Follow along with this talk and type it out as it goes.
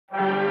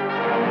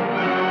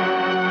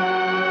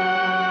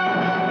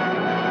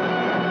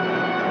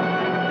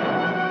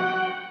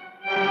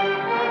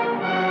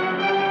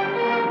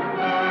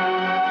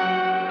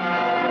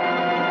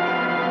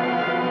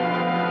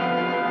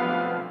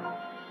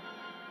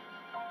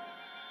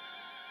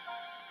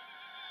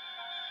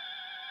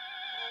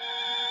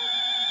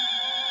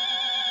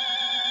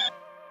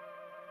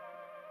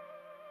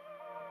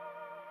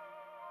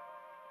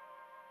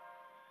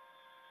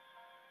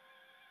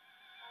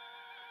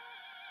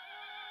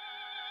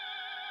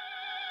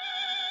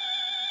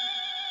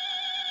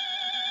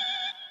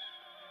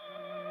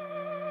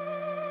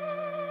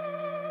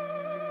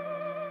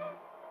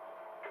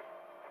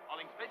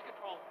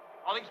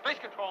Calling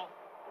Space Control.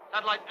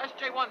 Satellite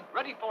SJ-1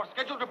 ready for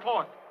scheduled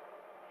report.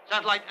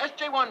 Satellite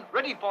SJ-1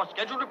 ready for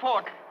scheduled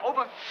report.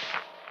 Over.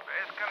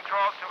 Space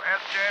Control to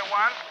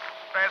SJ-1.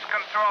 Space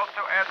Control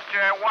to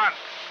SJ-1.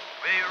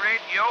 We read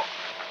you.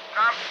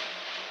 Come,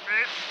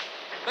 please.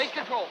 Space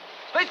Control.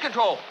 Space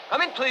Control.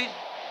 Come in, please.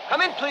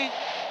 Come in, please.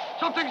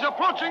 Something's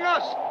approaching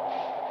us.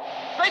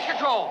 Space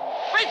Control.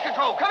 Space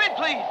Control. Come in,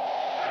 please.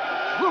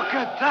 Look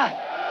at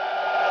that.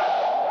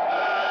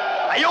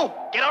 Hey, you!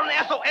 Get out an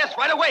SOS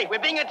right away. We're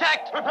being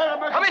attacked. Prepare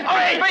emergency. Come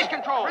in, Space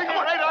Control. Bring Come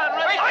in on. radar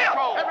and Space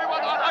Control.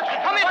 Everyone on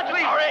action. Come in,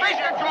 please.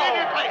 Space Control.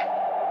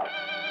 Immediately.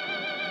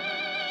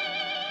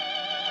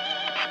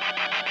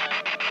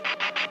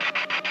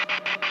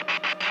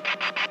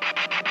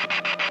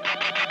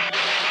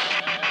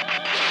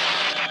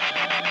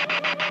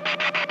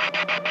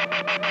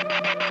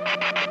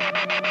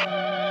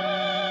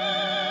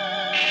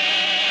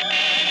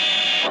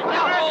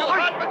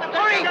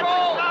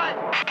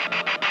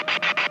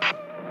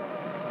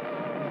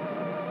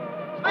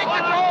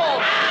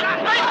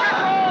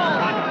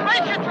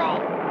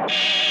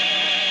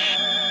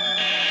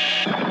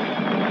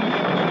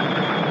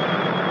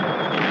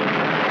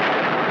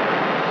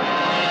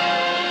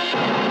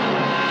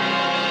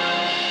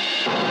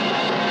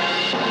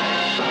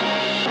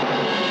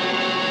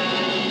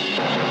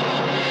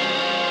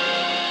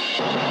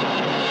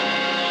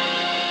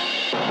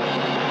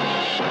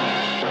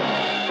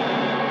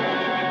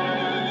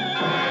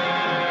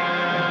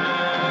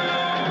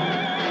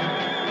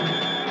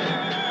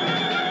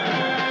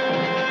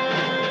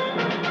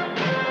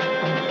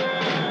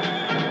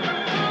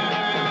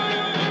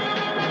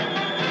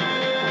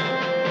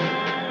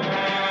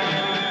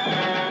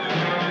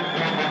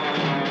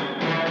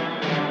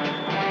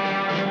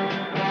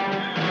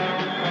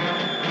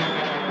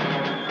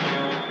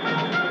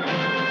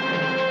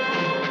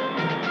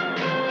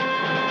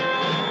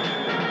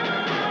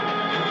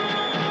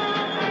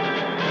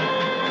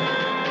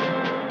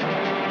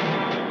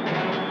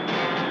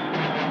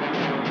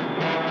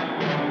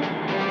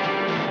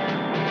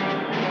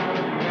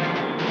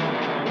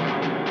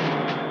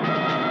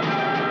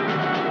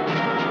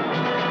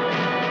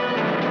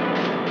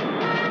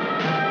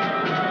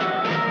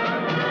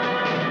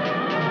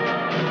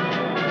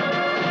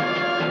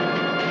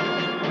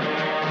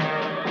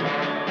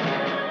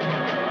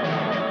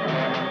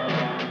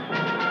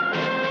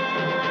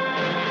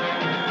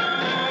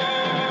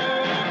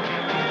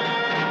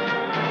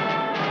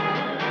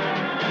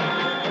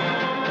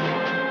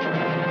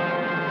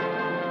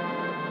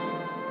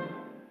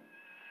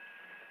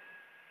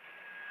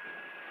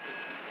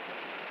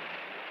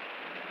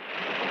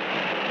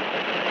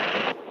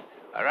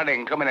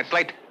 Running 2 minutes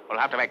late. We'll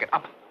have to make it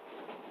up.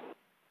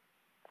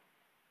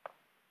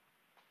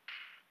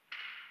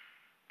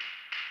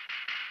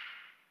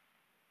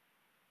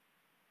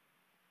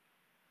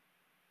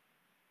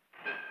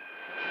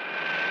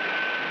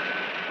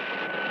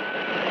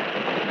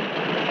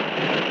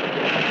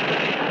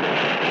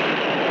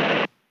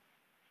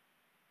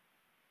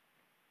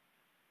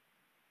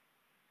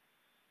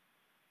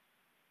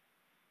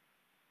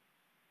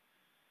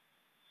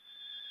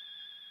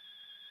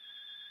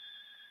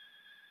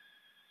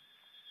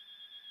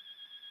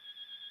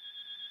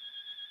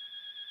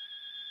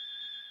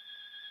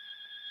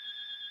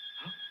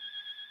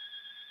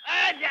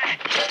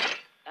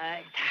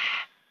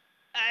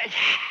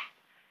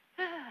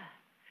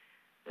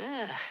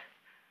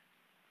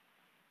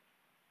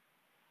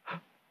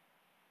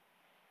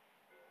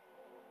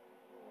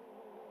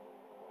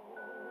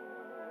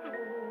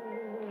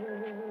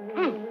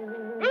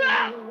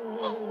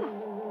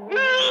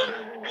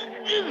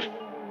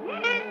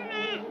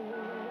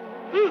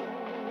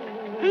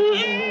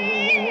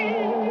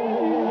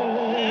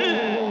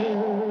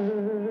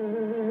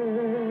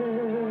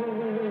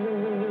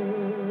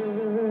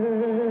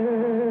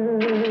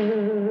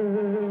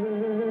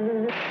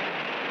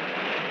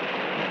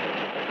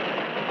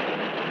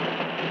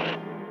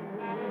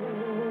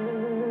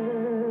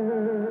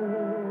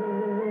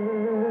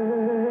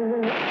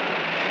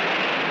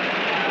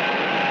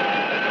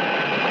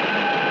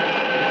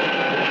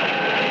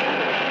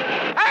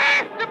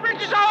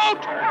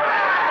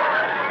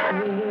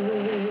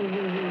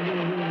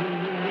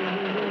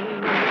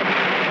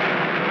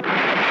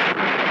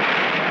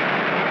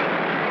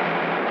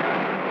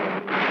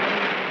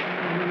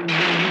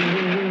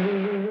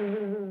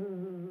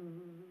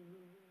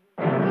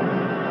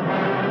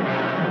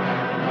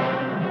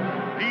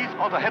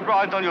 The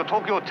headlines on your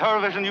Tokyo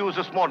television news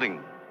this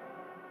morning.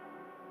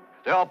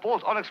 They are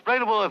both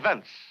unexplainable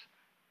events.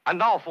 And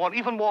now, for an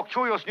even more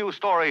curious news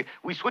story,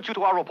 we switch you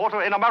to our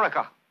reporter in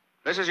America.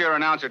 This is your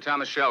announcer,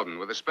 Thomas Sheldon,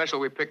 with a special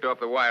we picked off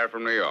the wire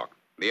from New York.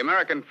 The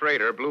American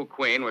freighter Blue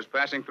Queen was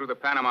passing through the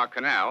Panama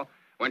Canal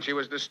when she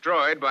was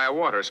destroyed by a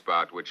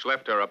waterspout, which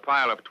left her a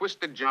pile of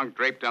twisted junk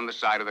draped on the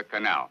side of the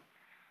canal.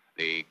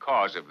 The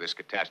cause of this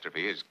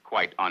catastrophe is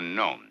quite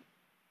unknown.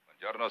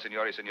 Buongiorno,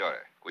 signori e signore.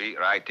 Qui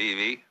Rai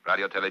TV,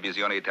 Radio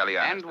Televisione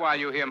Italiana. And while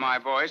you hear my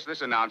voice,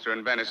 this announcer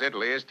in Venice,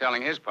 Italy, is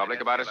telling his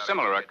public about a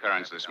similar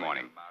occurrence this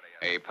morning.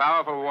 A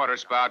powerful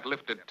waterspout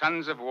lifted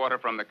tons of water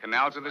from the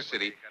canals of the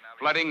city,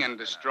 flooding and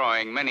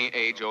destroying many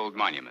age-old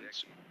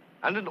monuments.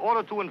 And in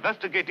order to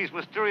investigate these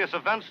mysterious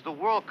events, the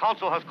World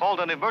Council has called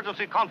an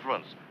emergency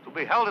conference to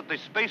be held at the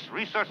Space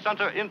Research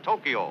Center in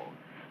Tokyo.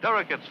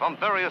 Delegates from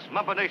various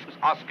member nations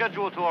are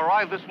scheduled to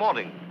arrive this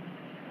morning.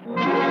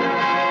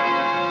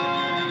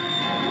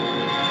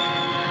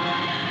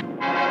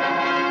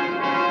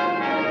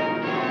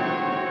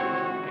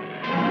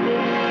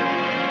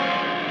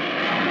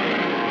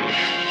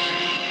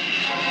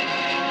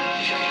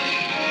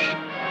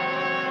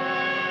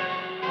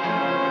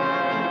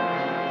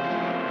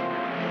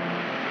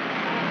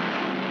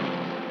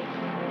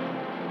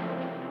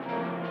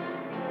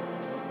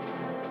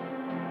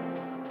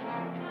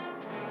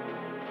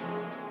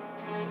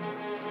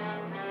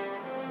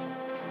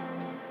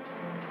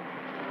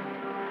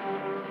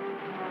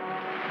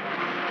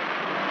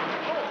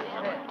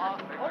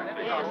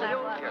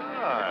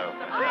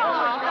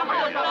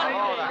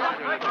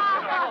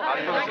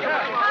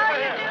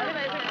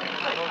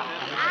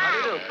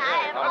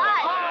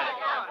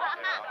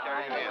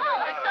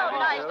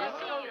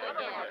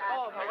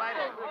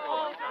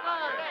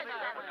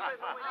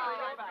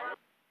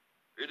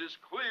 It is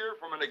clear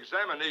from an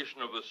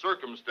examination of the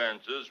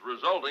circumstances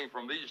resulting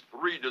from these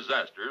three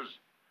disasters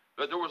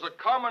that there was a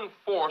common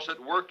force at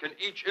work in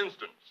each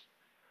instance.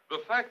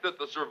 The fact that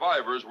the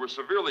survivors were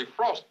severely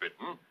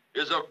frostbitten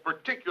is of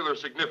particular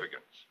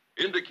significance,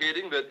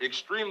 indicating that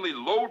extremely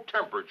low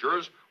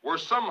temperatures were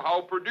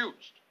somehow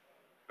produced.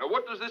 Now,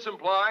 what does this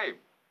imply?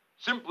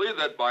 Simply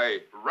that by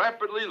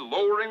rapidly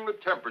lowering the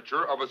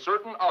temperature of a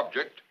certain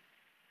object,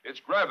 its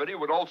gravity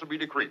would also be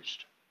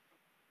decreased.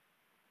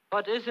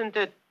 But isn't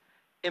it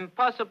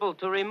impossible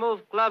to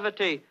remove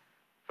gravity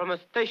from a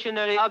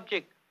stationary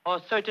object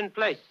or certain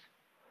place?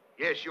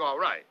 Yes, you are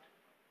right.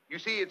 You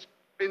see, it's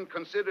been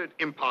considered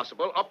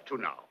impossible up to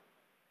now.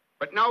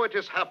 But now it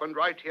has happened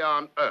right here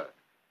on Earth.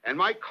 And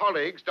my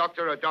colleagues,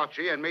 Dr.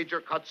 Adachi and Major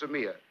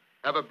Katsumiya,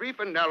 have a brief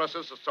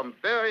analysis of some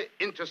very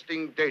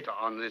interesting data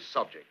on this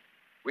subject,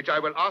 which I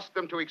will ask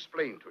them to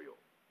explain to you.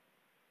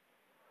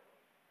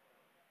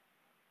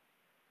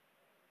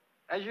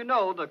 As you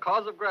know, the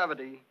cause of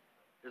gravity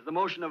is the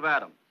motion of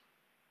atoms.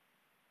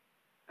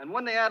 And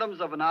when the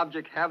atoms of an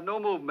object have no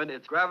movement,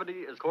 its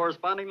gravity is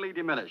correspondingly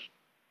diminished.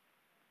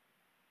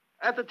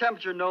 At the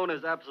temperature known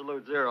as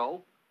absolute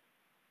zero,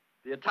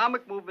 the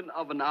atomic movement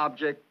of an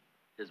object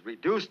is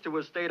reduced to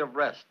a state of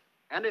rest,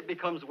 and it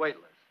becomes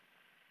weightless.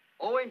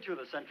 Owing to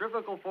the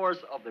centrifugal force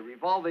of the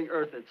revolving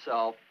Earth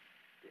itself,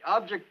 the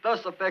object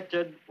thus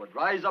affected would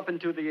rise up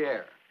into the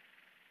air.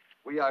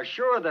 We are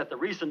sure that the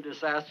recent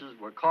disasters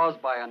were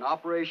caused by an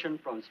operation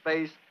from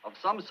space of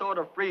some sort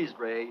of freeze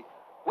ray,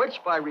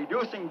 which, by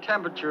reducing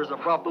temperatures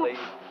abruptly,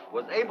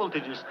 was able to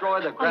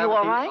destroy the gravity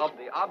all right? of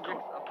the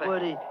object's effect.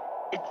 Woody,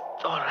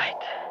 it's all right.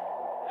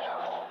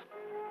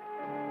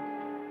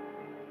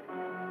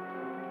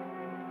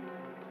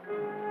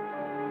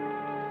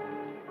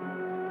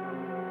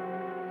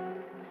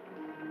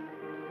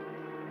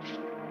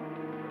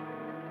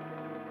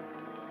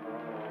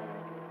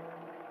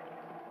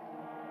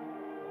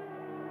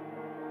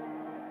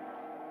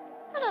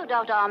 Hello,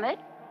 Dr. Ahmed.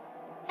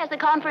 Has the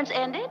conference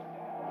ended?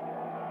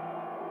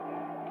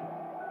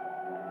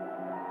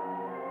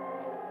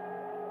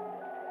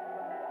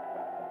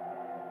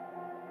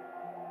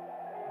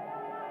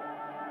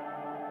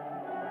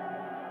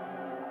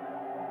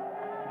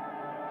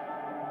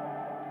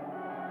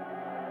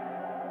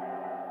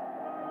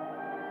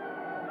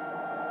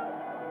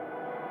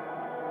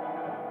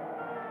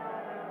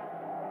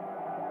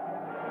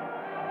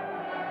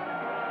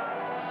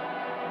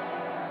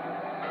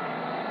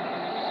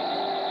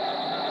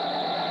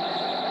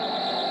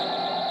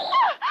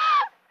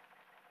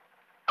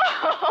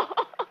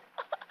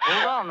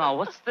 Now,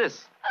 what's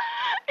this?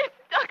 It's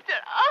Dr.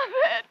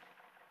 Ahmed.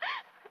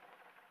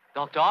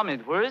 Dr.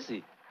 Ahmed, where is he?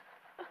 He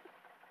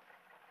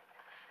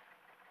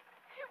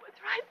was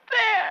right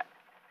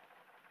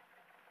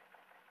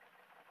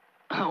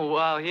there.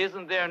 Well, he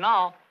isn't there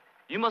now.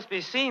 You must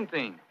be seeing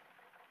things.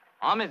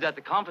 Ahmed's at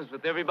the conference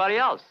with everybody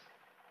else.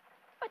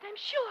 But I'm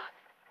sure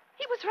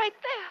he was right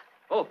there.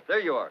 Oh,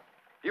 there you are.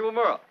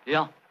 Iwamura.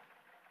 Yeah.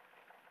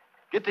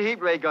 Get the heat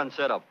ray gun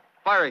set up.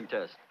 Firing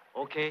test.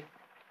 Okay.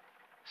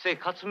 Say,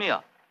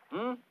 Katsumiya.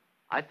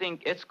 I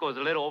think Etsuko's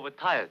a little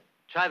overtired.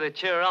 Try to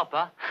cheer her up,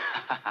 huh?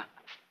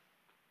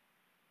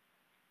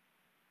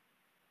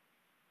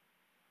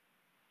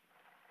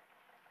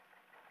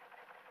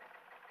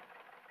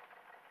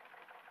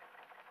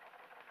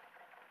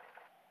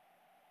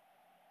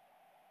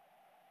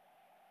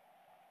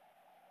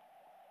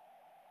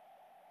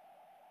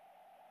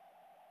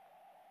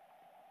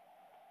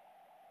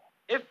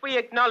 If we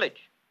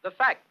acknowledge the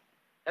fact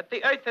that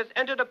the Earth has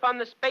entered upon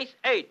the space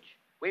age,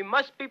 we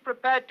must be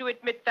prepared to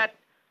admit that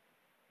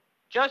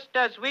just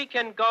as we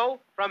can go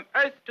from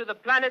Earth to the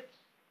planets,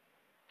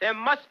 there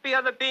must be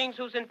other beings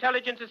whose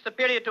intelligence is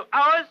superior to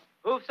ours,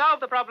 who've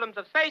solved the problems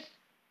of space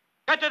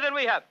better than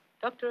we have.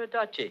 Dr.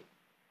 Adachi,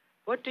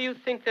 what do you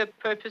think their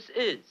purpose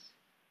is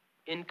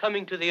in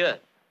coming to the Earth?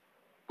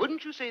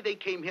 Wouldn't you say they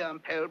came here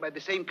impelled by the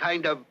same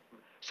kind of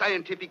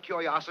scientific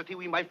curiosity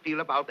we might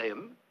feel about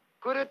them?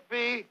 Could it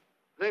be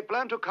they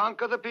plan to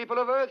conquer the people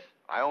of Earth?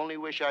 I only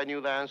wish I knew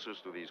the answers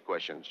to these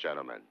questions,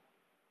 gentlemen.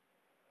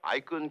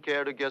 I couldn't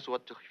care to guess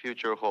what the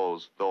future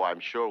holds, though I'm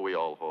sure we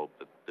all hope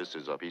that this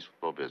is a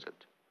peaceful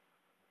visit.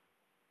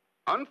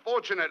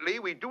 Unfortunately,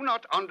 we do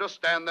not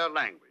understand their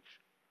language.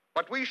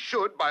 But we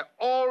should, by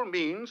all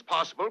means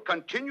possible,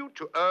 continue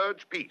to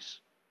urge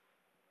peace.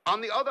 On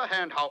the other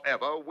hand,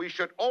 however, we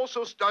should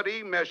also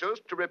study measures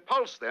to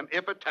repulse them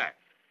if attacked.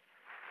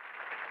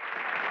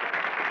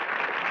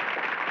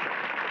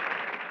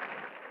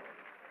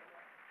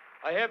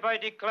 I hereby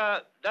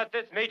declare that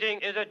this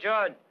meeting is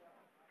adjourned.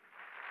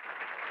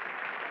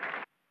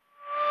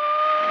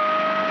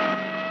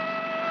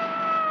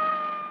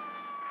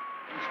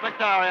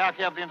 Inspector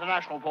Ariaki of the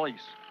International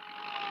Police.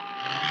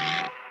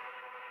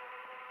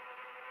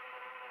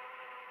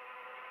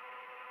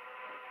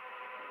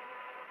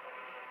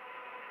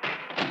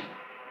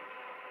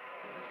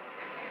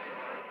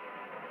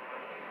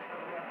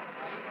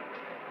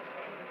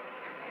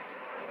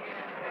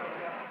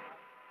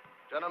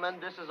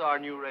 Gentlemen, this is our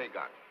new ray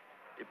gun.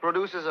 It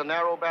produces a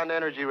narrow-band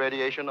energy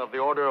radiation of the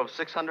order of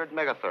 600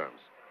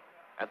 megatherms.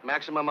 At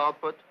maximum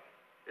output,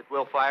 it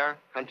will fire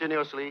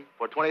continuously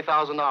for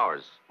 20,000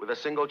 hours with a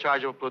single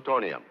charge of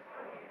plutonium.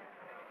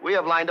 We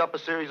have lined up a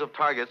series of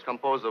targets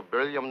composed of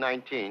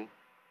beryllium-19,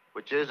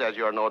 which is, as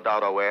you are no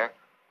doubt aware,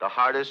 the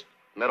hardest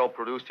metal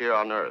produced here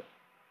on Earth.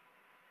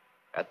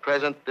 At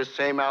present, this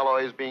same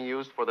alloy is being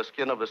used for the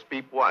skin of the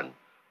SPEEP-1,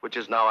 which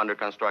is now under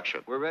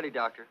construction. We're ready,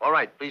 Doctor. All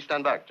right, please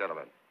stand back,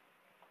 gentlemen.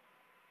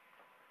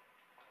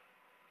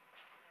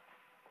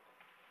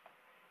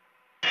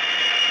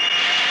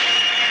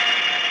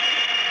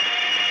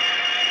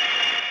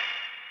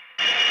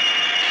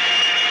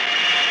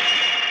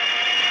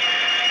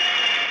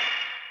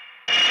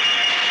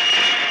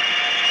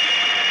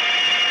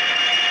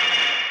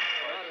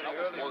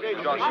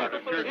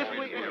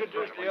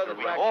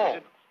 Oh,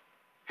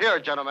 here,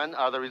 gentlemen,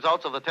 are the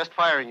results of the test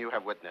firing you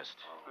have witnessed.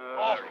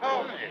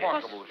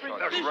 Remarkable shot.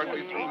 That's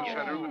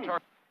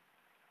right.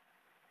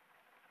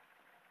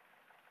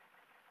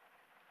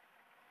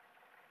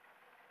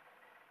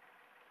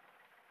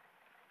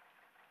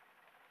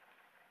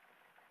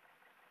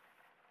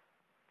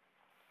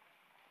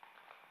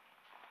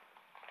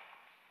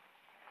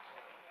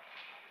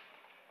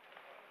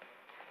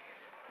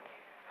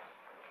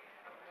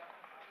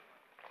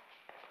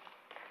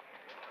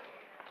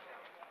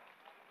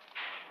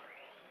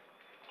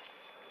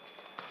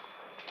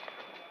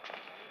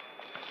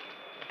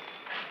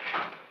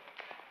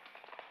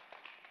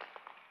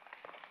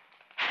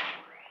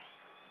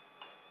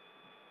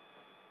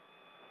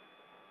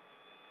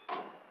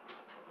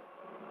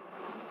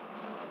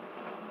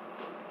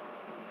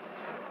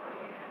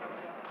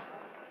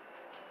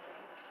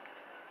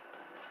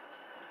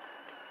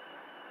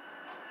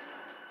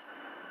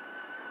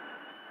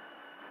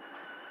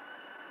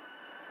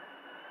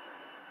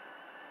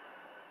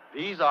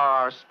 These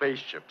are our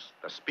spaceships,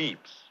 the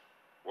SPEEPs.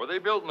 Were they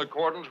built in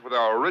accordance with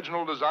our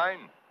original design?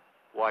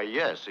 Why,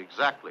 yes,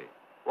 exactly.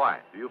 Why?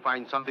 Do you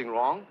find something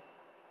wrong?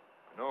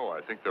 No,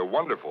 I think they're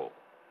wonderful.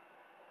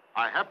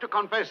 I have to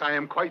confess, I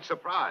am quite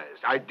surprised.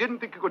 I didn't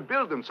think you could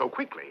build them so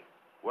quickly.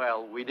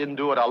 Well, we didn't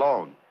do it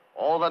alone.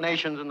 All the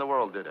nations in the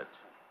world did it.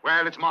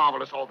 Well, it's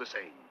marvelous all the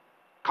same.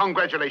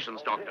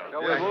 Congratulations, Doctor.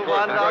 Shall we move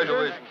on, Doctor?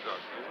 Congratulations,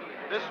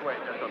 Doctor. This way,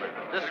 gentlemen.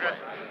 This way.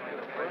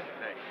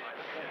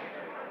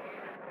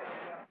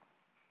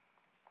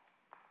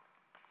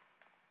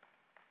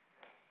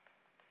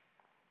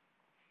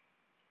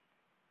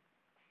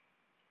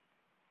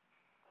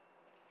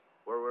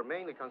 We're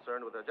mainly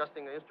concerned with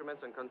adjusting the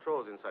instruments and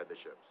controls inside the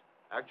ships.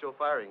 Actual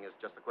firing is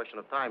just a question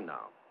of time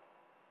now.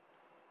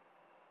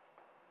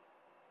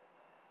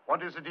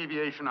 What is the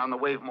deviation on the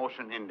wave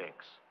motion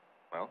index?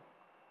 Well?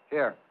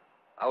 Here.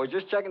 I was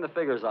just checking the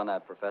figures on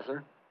that,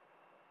 Professor.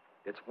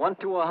 It's 1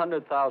 to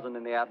 100,000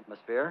 in the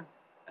atmosphere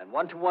and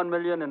 1 to 1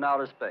 million in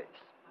outer space.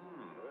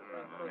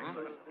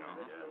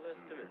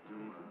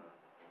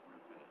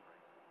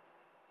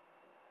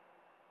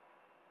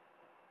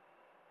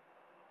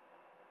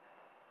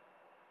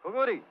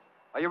 Koguti,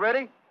 are you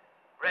ready?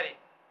 Ready.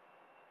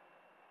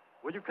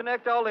 Would you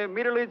connect all the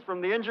meter leads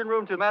from the engine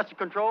room to master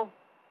control?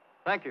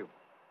 Thank you.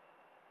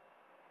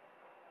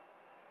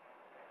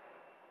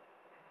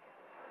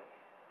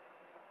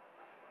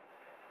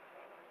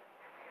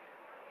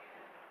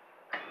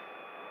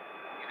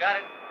 You got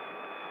it.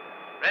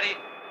 Ready.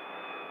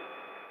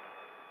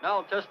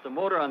 Now test the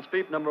motor on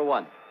SPEEP number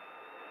 1.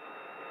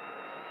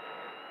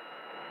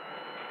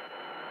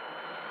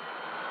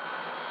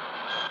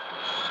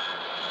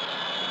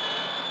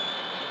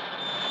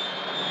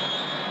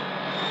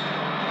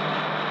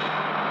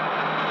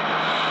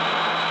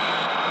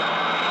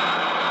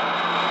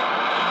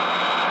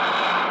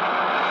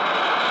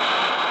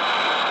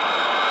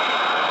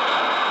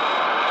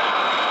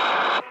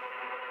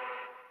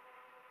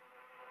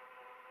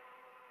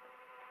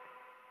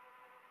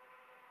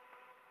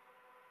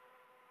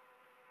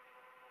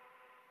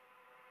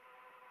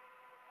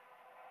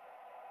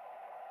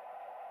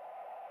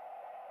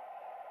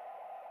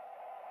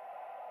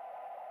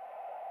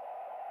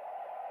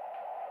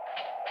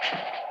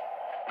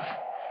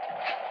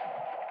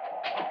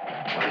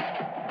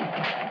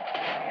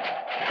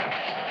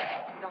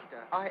 Doctor,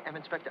 I am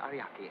Inspector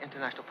Ariaki,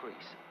 International Police.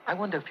 I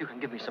wonder if you can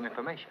give me some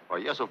information. Oh,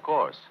 yes, of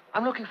course.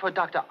 I'm looking for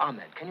Dr.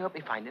 Ahmed. Can you help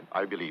me find him?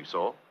 I believe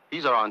so.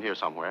 He's around here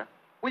somewhere.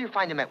 Will you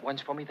find him at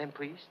once for me then,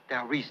 please? There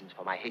are reasons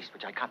for my haste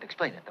which I can't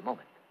explain at the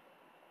moment.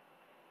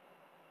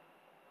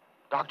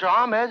 Dr.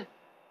 Ahmed?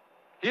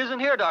 He isn't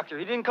here, Doctor.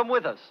 He didn't come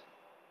with us.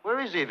 Where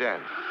is he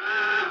then?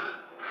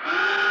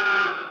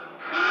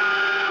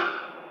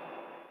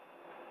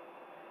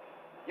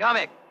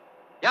 Yamik!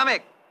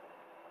 Yamik!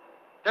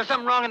 There's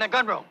something wrong in the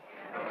gun room.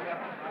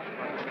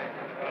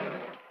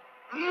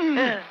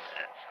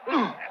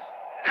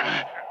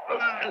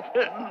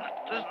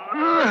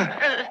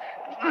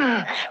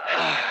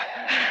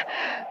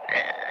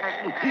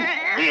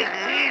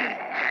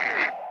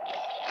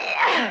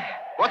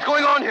 What's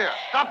going on here?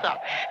 Stop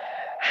that.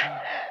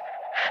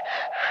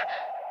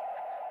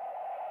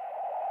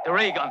 The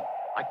ray gun.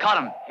 I caught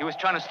him. He was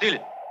trying to steal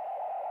it.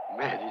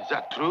 Man, is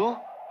that true?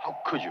 How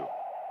could you?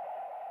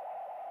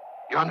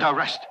 You're under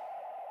arrest.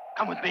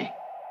 Come with me.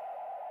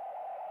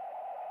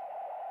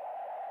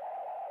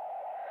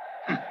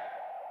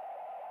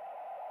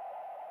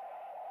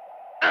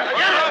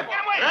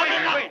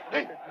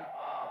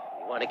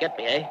 You want to get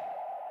me, eh?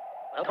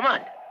 Well, come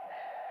on.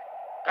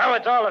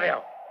 Cowards, all of you.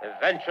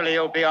 Eventually,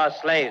 you'll be our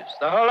slaves.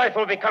 The whole Earth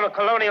will become a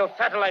colonial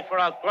satellite for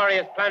our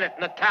glorious planet,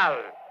 Natal.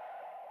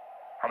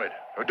 Hamid,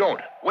 no,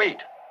 don't. Wait.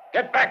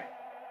 Get back,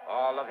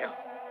 all of you.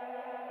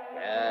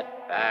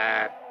 Get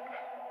back.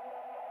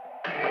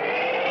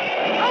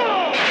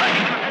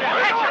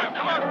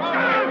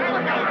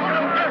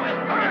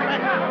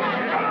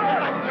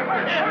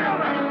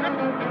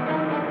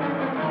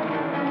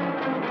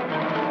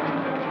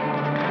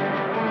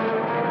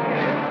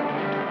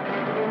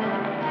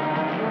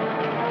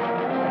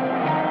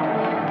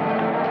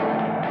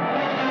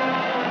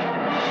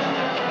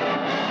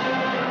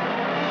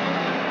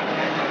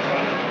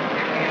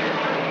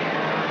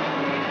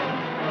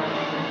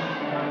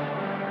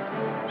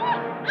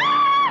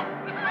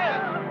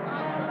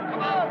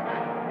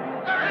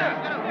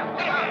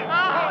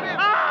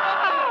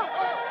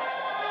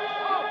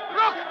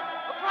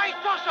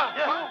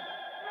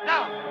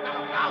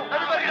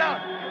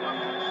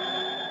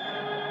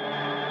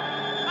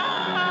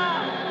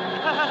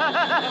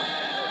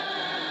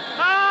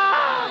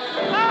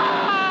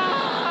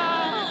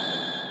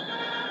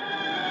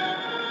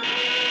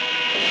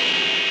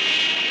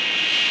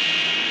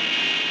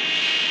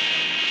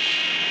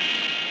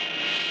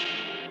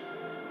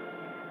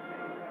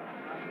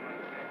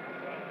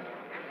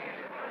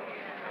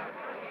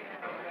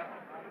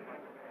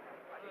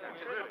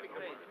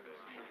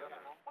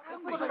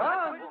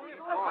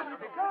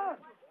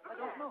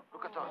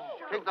 Look at those.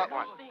 Take that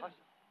one.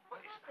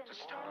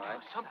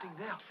 Something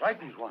there.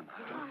 Frightened one. It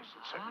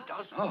certainly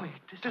does. No,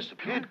 it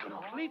disappeared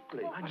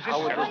completely.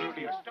 How would this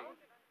be?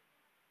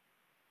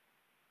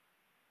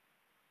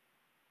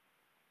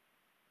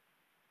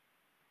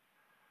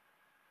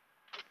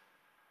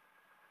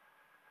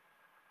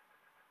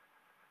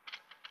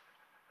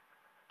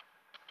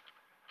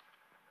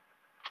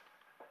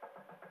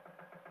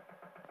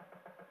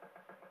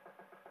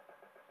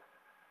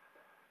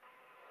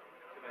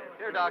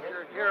 Here,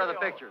 Doctor. Here are the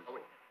pictures.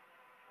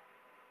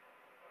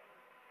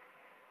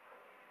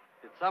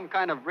 It's some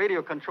kind of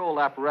radio control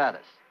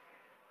apparatus.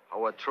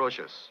 How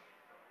atrocious.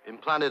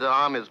 Implanted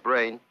on his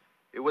brain,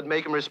 it would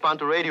make him respond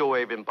to radio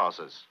wave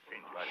impulses.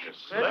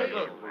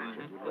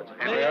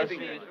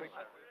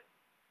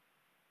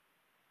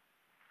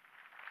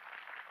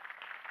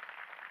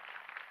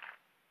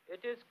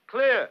 It is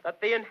clear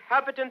that the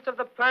inhabitants of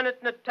the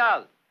planet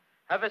Natal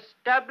have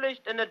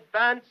established an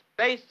advanced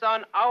base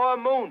on our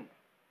moon,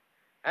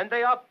 and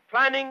they are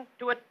planning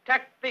to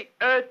attack the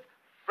Earth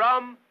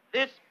from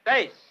this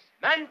base.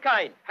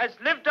 Mankind has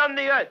lived on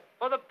the Earth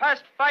for the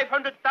past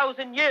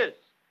 500,000 years.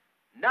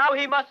 Now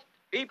he must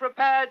be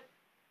prepared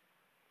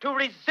to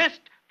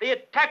resist the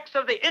attacks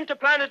of the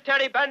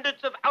interplanetary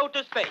bandits of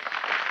outer space.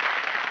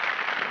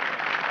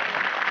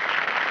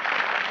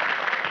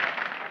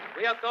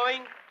 We are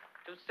going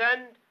to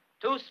send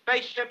 2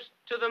 spaceships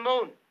to the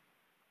moon.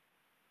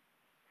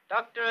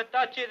 Dr.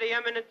 Adachi, the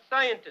eminent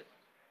scientist,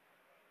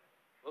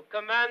 will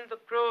command the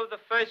crew of the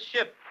first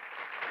ship.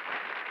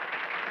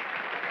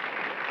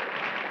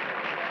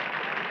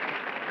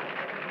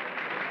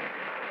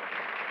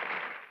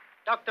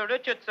 Dr.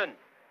 Richardson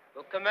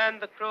will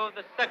command the crew of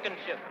the second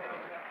ship.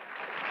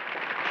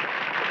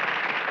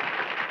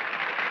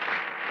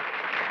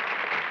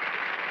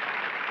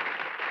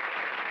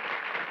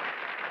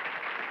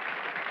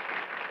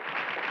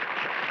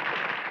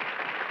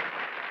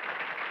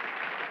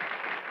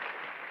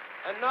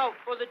 And now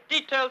for the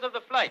details of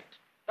the flight.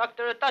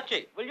 Dr.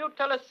 Adachi, will you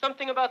tell us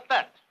something about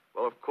that?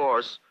 Well, of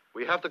course,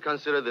 we have to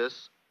consider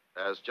this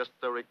as just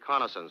a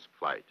reconnaissance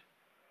flight.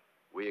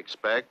 We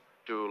expect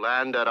to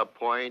land at a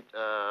point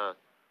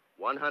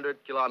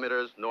 100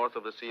 kilometers north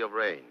of the Sea of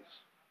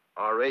Rains.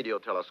 Our radio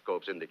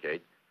telescopes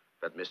indicate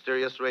that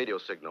mysterious radio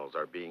signals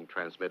are being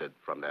transmitted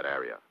from that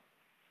area.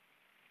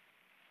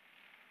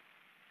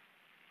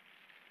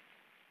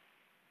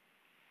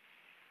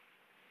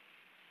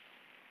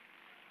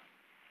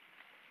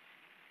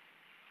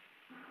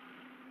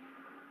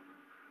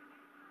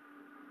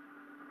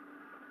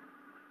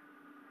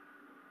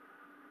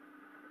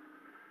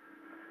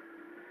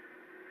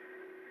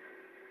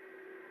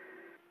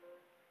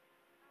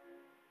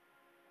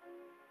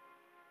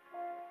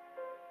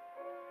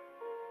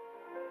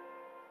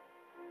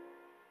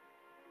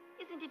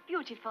 Isn't it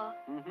beautiful?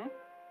 Mm-hmm.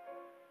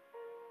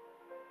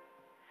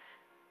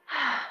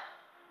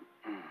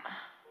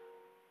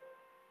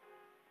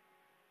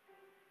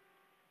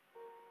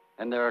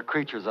 And there are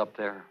creatures up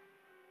there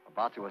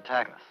about to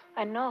attack us.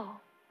 I know.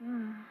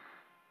 Mm.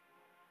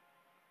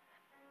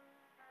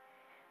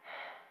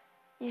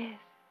 Yes.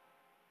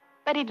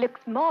 But it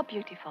looks more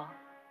beautiful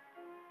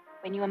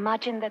when you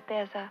imagine that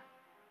there's a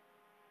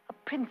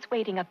prince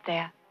waiting up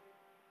there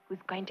who's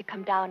going to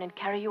come down and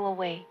carry you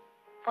away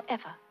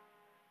forever.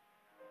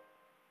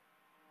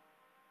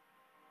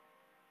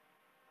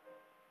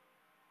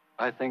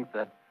 I think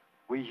that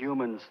we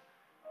humans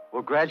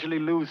will gradually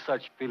lose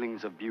such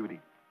feelings of beauty.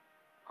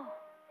 Oh.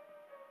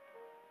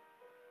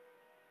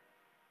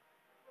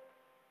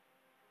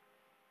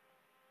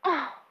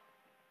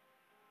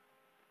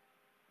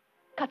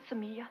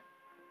 Katsumiya,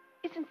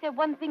 isn't there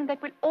one thing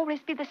that will always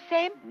be the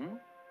same? Hmm?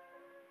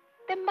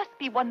 There must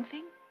be one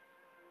thing.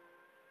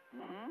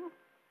 Hmm?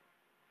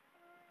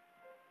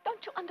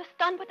 Don't you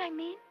understand what I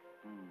mean?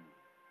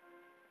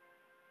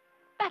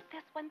 That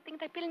there's one thing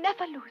that we'll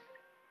never lose.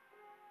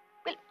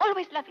 We'll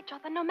always love each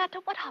other no matter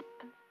what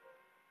happens.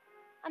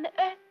 On the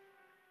earth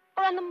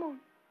or on the moon.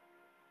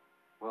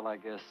 Well, I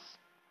guess,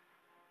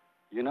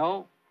 you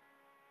know,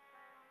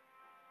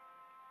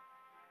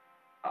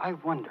 I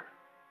wonder.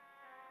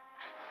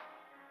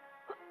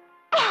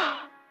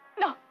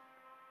 No.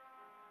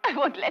 I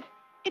won't let it.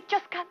 It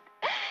just can't.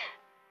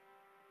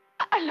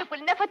 Our love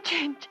will never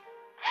change.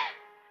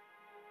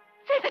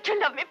 Say that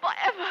you love me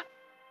forever.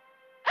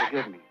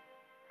 Forgive me.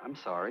 I'm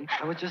sorry.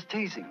 I was just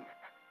teasing.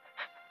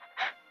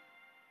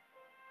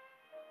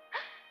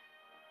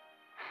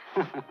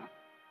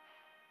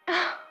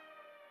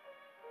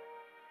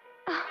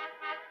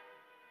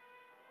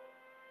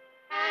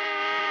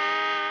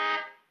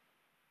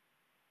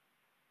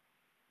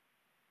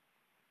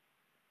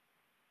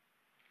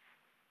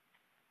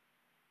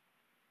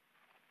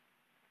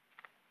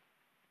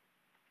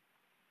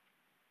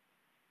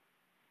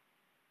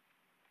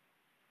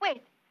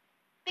 Wait.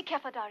 Be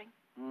careful, darling.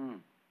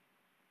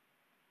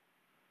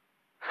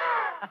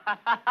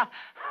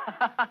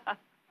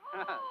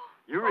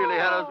 You really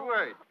had us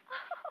worried.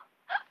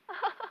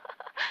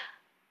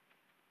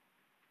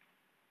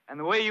 And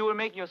the way you were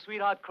making your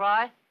sweetheart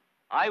cry,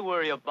 I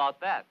worry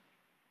about that.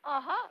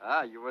 Uh-huh.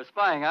 Ah, you were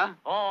spying, huh?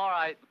 Oh, all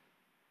right.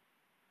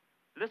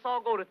 Let's all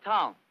go to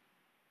town.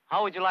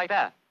 How would you like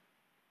that?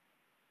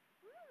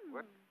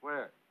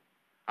 Where?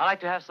 I'd like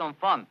to have some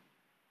fun.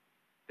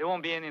 There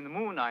won't be any in the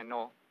moon, I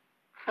know.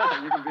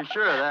 You can be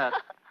sure of that.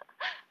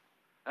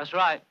 That's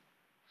right.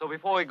 So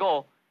before we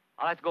go,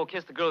 I'd like to go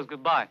kiss the girls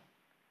goodbye.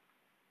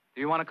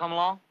 Do you want to come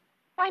along?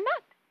 Why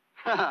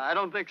not? I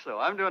don't think so.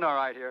 I'm doing all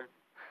right here.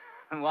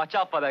 And watch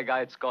out for that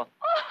guy at Skull.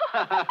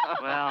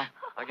 Well,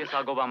 I guess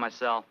I'll go by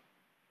myself.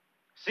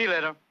 See you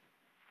later.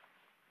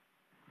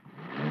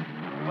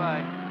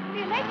 Bye. See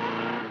you later.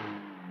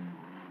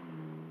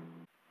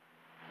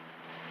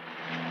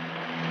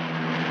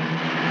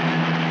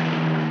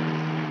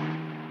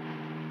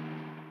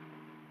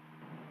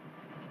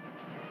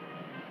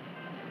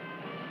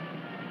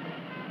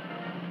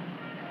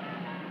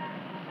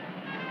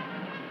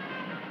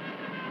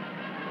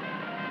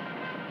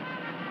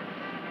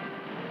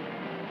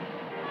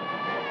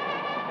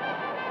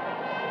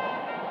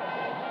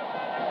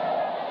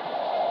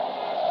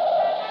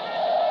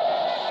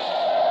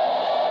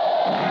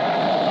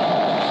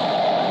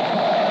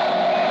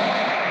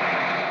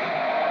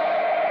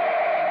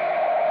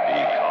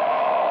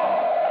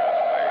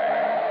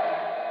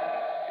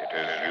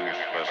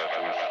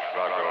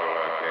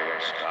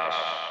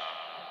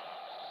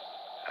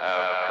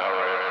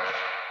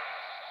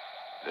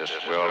 This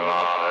will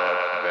not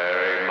hurt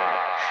very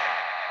much.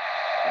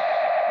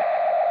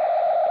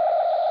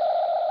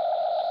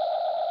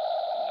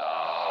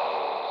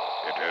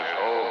 Now it is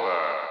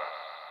over.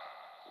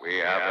 We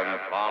have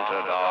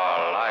implanted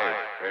our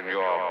life in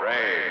your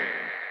brain,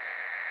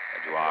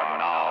 and you are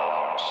now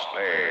our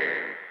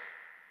slave.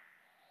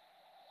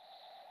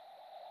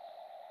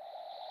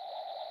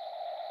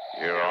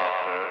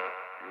 Hereafter,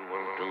 you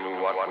will do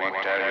what we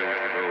tell you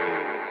to do.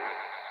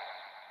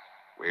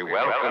 We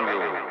welcome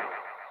you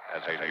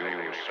as a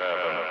new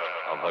servant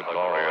of the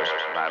glorious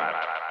planet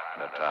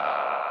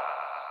Natal.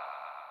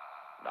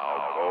 Now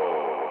go.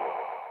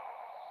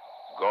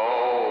 Go.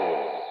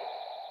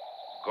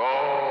 Go.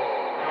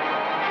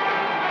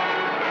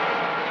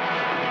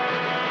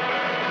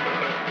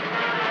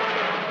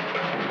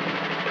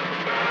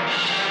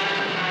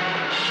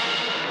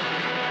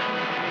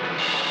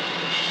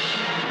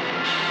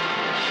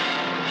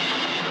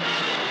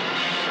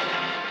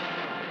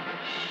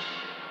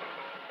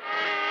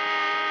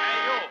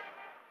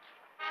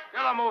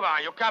 Move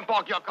on. You can't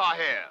park your car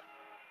here.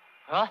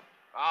 Huh?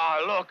 Ah,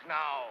 look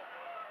now.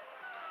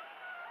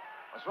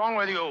 What's wrong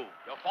with you?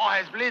 Your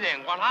forehead's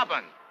bleeding. What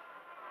happened?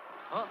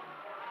 Huh?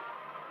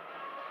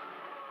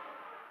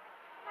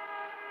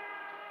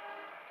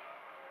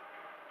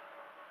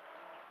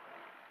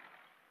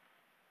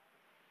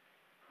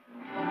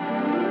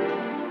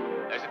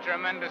 There's a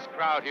tremendous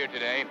crowd here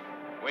today.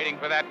 waiting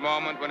for that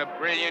moment when a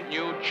brilliant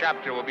new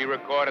chapter will be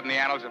recorded in the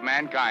annals of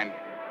mankind.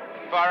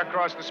 Far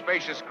across the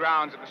spacious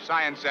grounds of the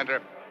Science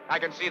Center, I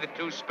can see the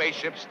two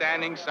spaceships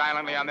standing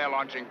silently on their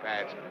launching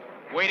pads,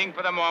 waiting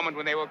for the moment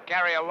when they will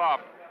carry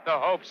aloft the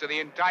hopes of the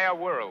entire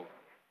world.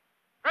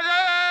 President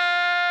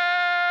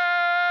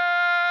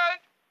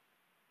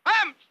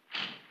Ham!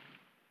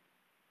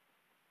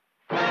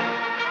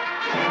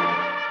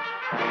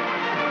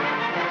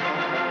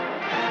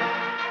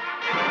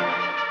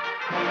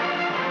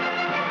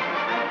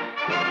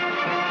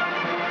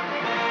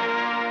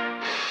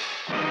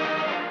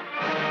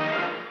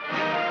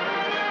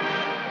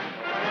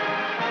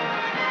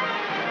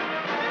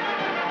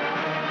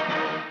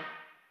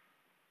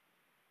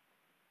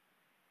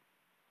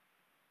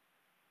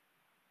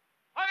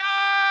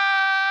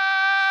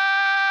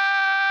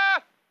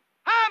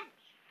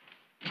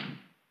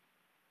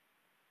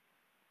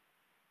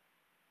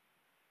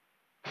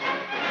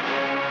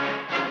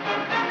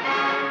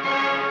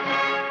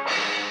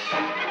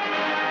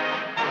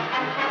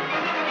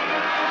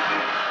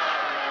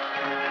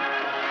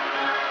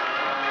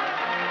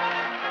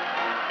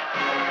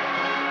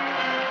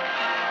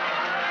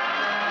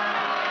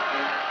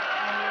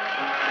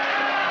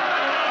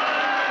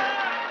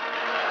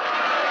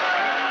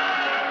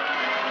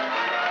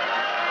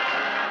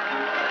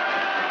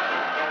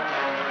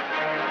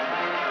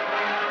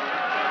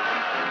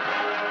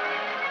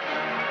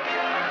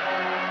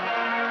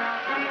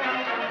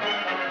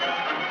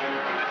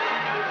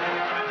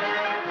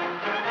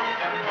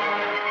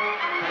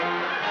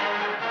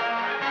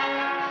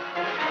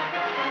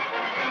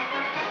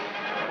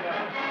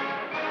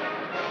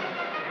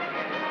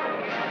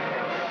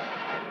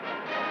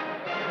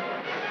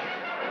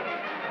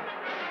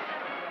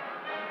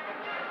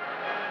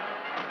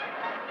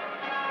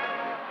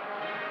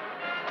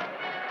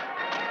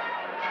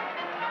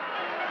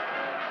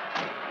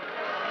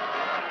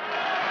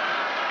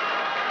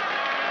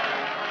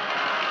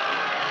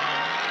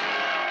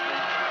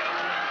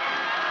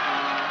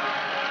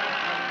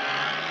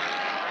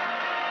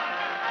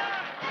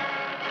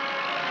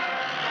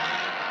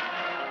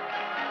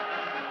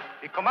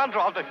 The commander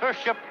of the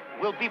first ship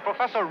will be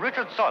Professor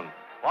Richardson,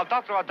 while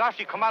Dr.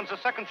 Adachi commands the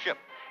second ship.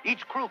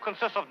 Each crew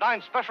consists of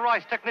 9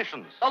 specialized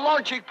technicians. The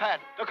launching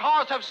pad. The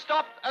cars have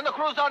stopped, and the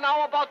crews are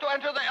now about to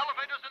enter the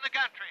elevators and the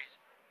gantries.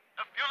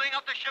 The fueling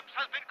of the ships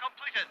has been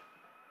completed.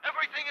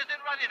 Everything is in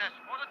readiness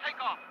for the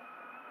takeoff.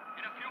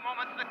 In a few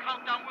moments, the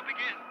countdown will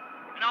begin,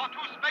 and our 2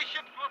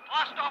 spaceships will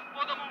blast off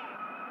for the moon.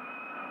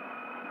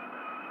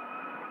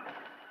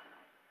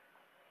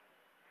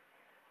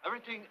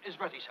 Everything is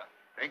ready, sir.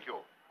 Thank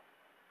you.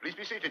 Please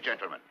be seated,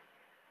 gentlemen.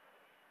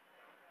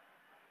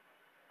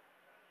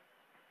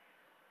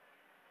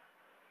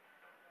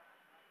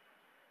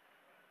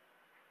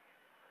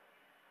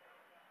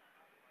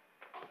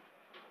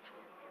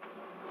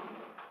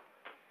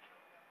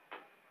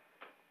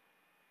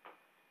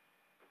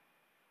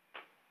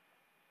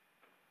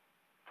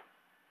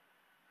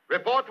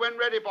 Report when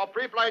ready for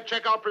pre-flight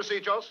checkout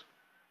procedures.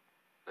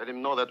 Let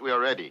him know that we are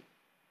ready.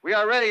 We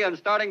are ready and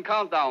starting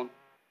countdown.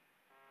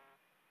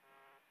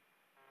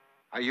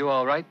 Are you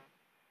all right?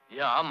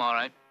 Yeah, I'm all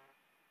right.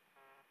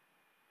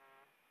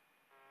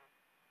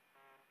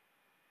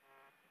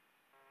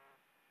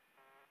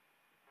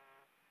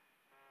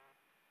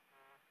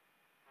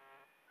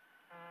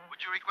 Would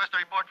you request a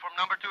report from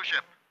number 2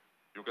 ship?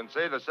 You can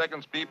say the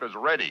second speep is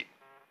ready.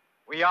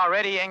 We are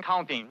ready and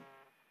counting.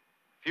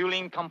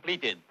 Fueling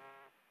completed.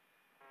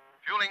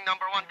 Fueling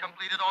number 1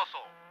 completed also.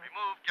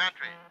 Remove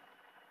gantry.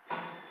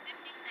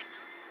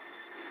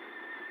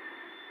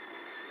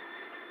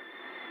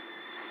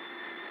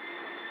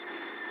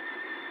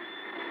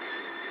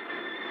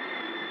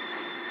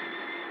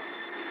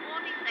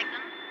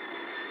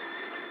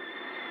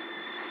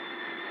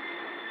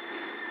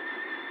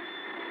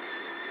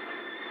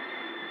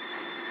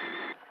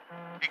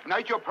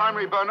 Ignite your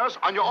primary burners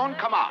on your own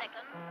command.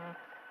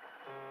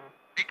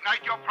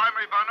 Ignite your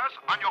primary burners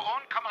on your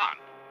own command.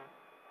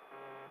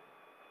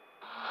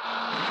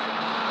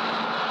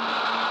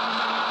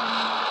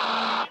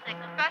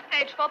 First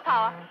stage, full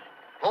power.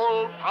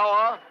 Full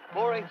power.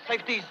 Mooring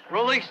safeties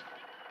released.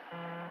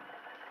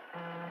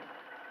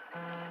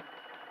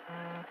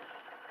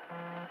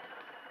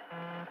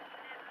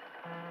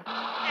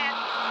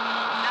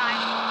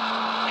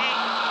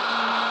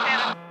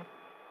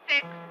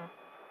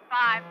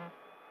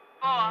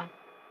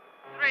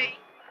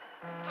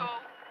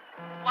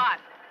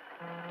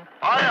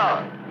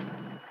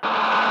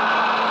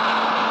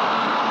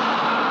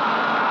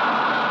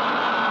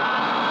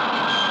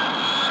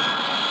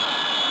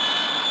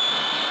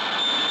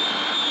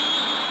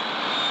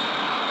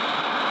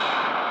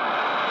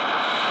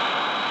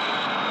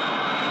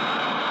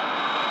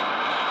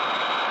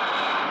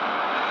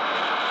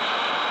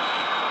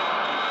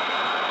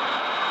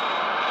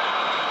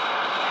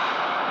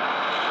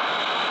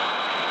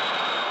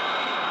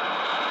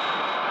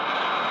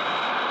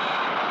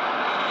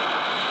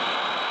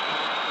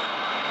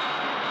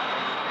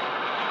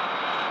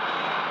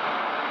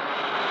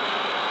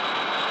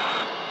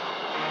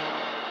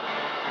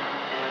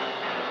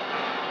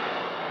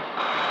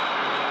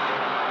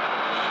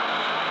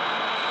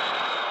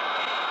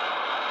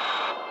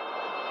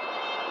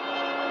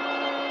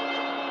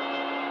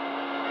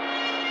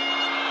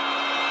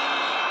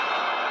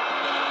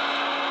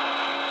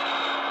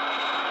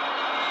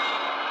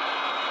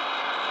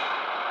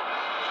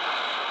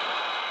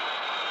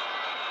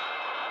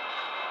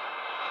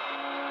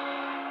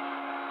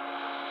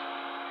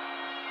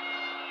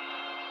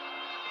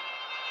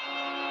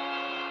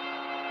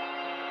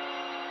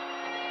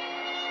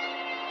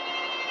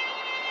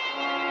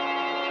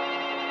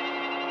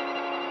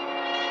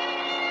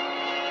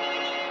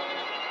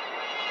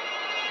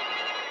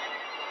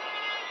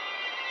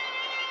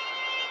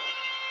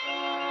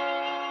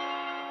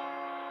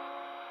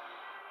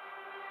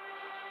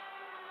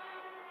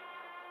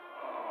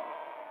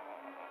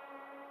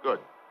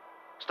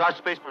 Start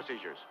space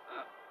procedures.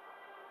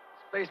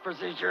 Space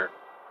procedure.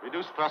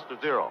 Reduce thrust to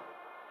 0.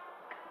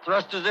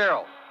 Thrust to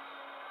 0.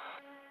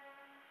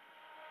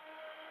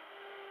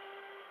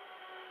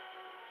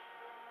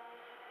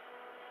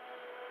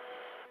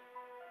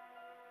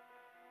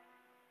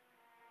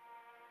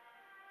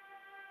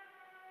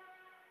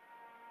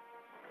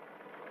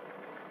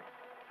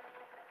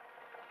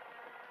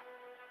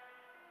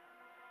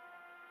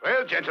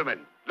 Well, gentlemen,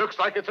 looks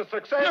like it's a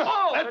success.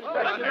 International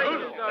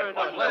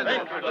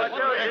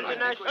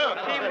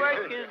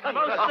teamwork is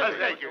most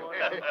Thank you.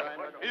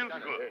 You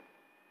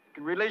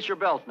can release your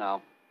belts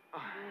now.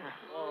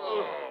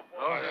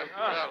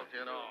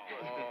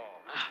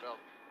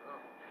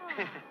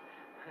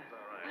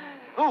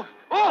 Oh!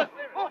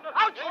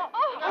 Ouch!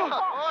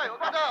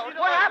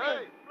 What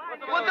happened?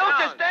 Well, don't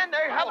just stand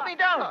there. Help me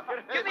down.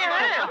 Give me a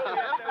hand.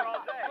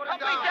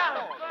 Help me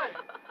down.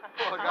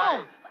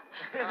 Oh.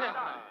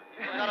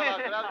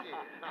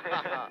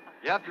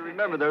 You have to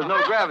remember there's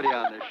no gravity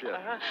on this ship.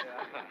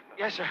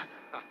 Yes, sir.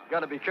 Got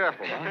to be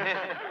careful, huh?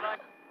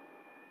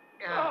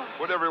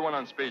 Put everyone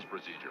on space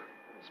procedure.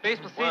 Space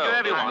procedure, Well,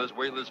 everyone. doesn't this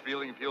weightless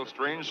feeling feel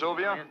strange,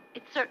 Sylvia?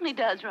 It certainly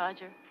does,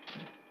 Roger.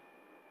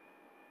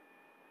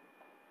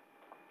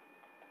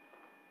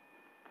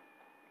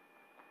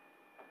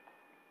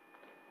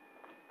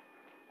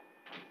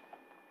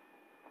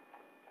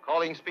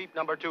 Calling speed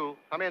number 2.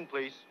 Come in,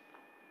 please.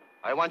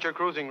 I want your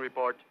cruising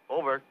report.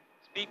 Over.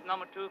 Speed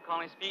number 2,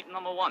 calling speed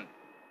number 1.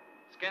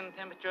 Skin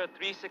temperature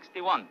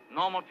 361.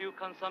 Normal fuel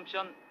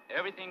consumption,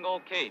 everything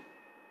okay.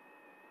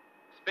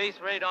 Space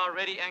radar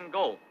ready and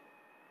go.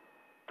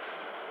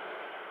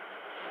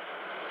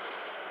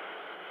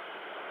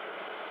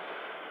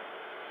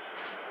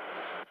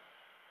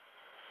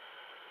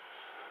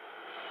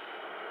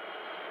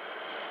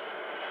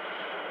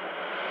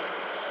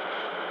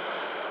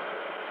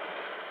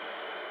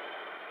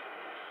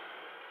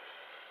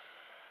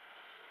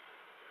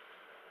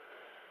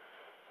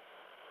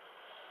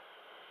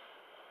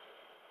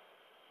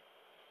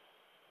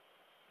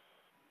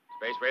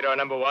 Space radar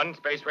number 1,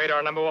 space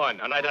radar number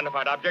 1.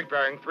 Unidentified object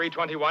bearing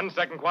 321,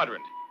 second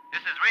quadrant.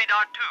 This is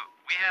radar 2.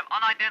 We have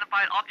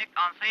unidentified object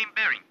on same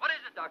bearing. What is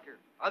it, Doctor?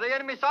 Are they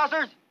enemy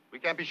saucers? We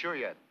can't be sure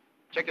yet.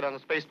 Check it on the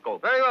space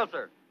scope. Very well,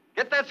 sir.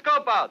 Get that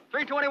scope out.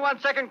 321,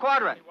 second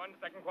quadrant.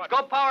 321, second quadrant.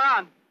 Scope power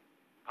on.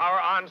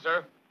 Power on,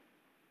 sir.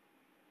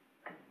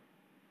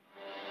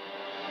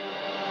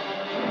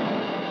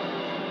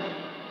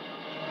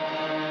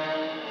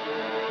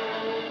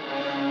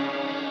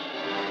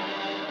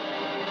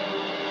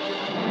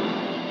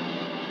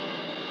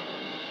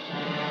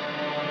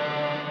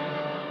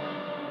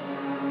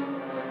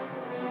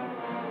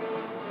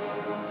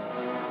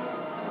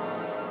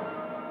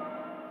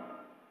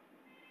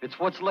 It's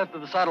what's left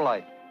of the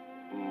satellite.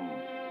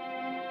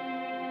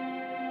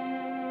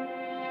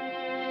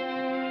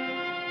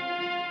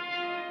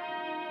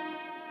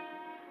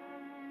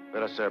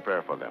 Let us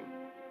prepare for them.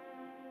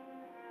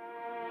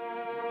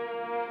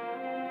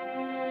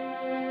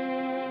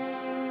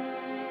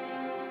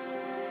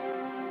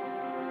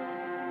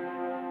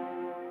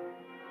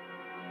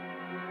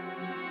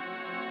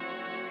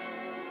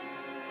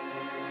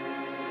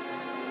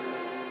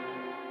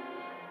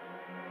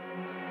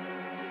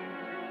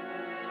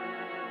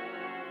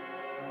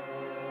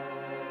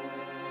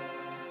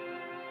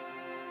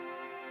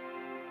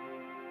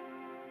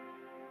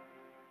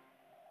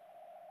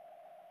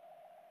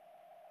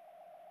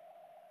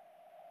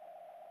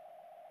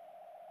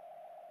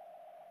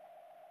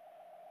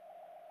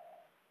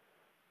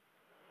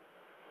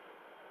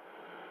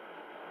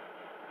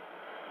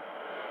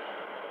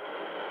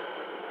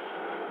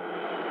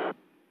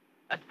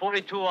 At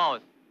 42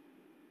 hours,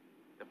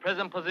 the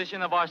present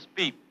position of our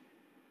speed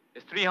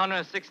is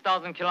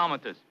 306,000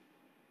 kilometers,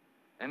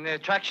 and the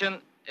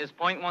attraction is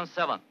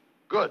 0.17.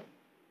 Good.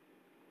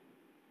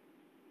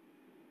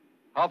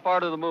 How far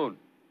to the moon?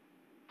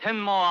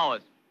 10 more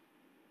hours.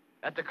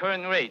 At the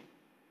current rate,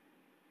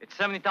 it's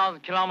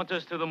 70,000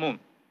 kilometers to the moon.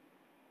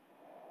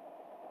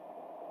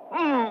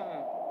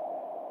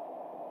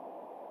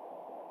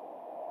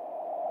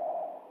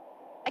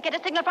 I get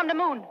a signal from the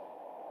moon.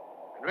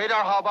 And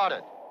radar, how about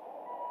it?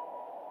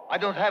 I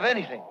don't have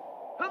anything.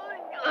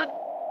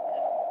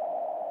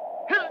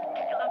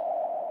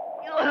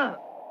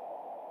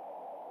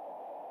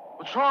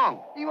 What's wrong?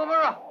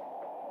 Iwamura!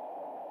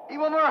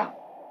 Iwamura!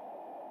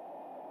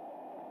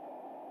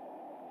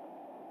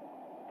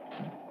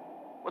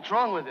 What's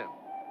wrong with him?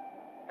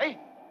 Hey,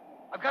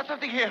 I've got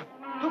something here.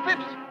 2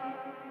 pips.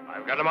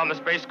 I've got him on the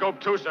space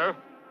scope, too, sir.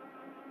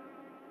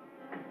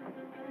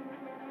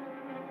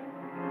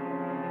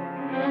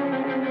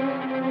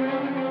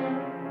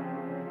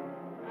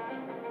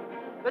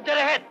 They're dead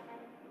ahead.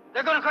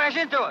 They're going to crash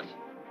into us.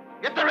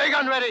 Get the ray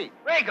gun ready.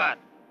 Ray gun.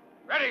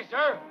 Ready,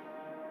 sir.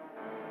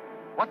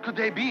 What could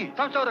they be?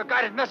 Some sort of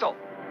guided missile.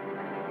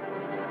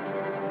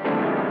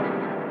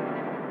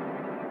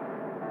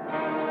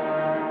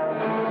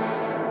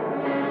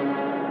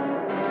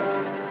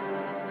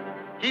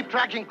 Keep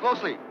tracking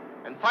closely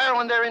and fire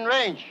when they're in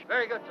range.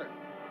 Very good, sir.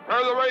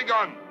 Prepare the ray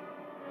gun.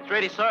 It's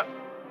ready, sir.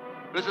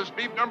 This is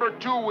beep number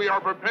 2. We are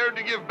prepared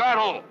to give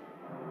battle.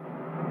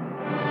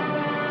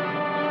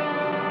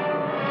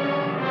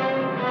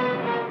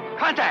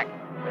 Contact!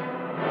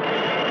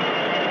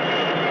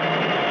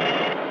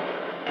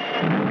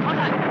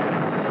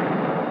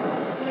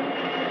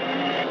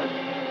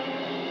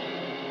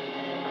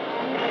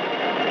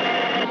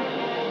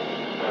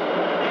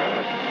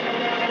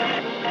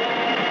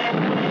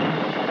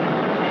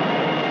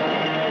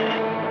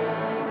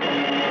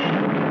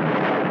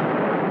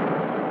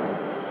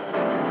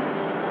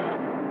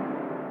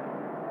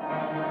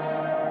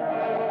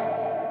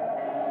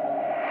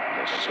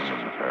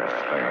 Listen,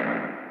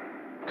 Earthling.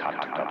 Cut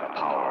the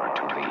power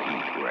to the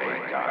heat ray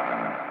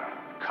gun.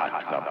 Cut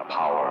the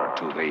power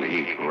to the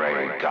heat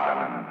ray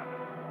gun.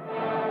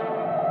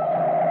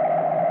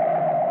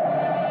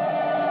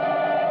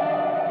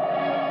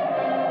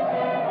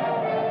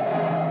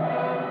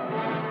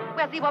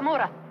 Where's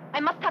Iwamura? I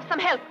must have some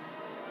help.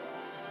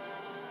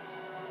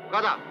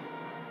 Okada,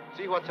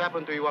 see what's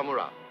happened to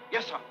Iwamura.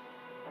 Yes, sir.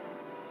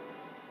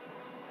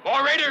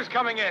 More raiders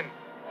coming in.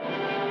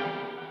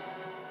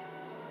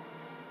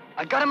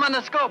 I got him on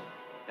the scope,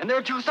 and there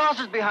are 2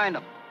 saucers behind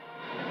him.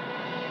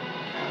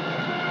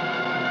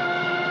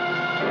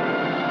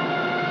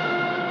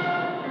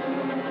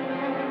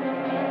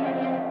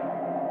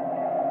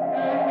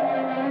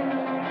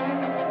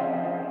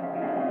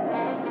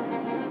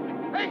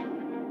 Hey!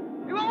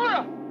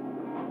 Iwamura!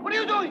 What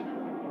are you doing?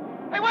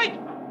 Hey, wait!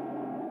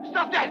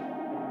 Stop that!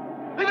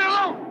 Leave it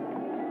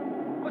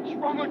alone! What's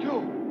wrong with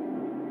you?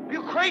 Are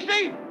you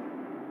crazy?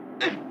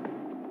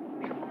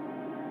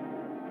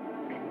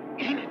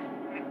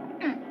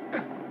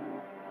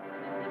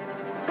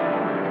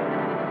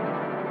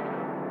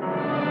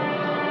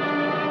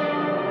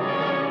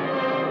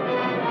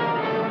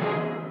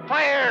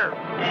 Fire!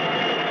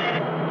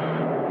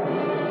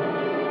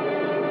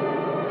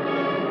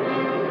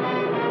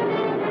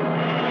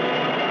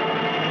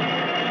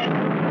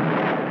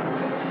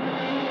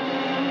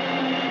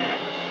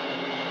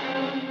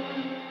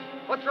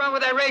 What's wrong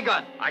with that ray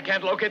gun? I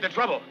can't locate the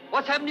trouble.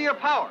 What's happened to your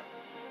power?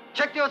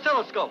 Check the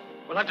oscilloscope.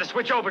 We'll have to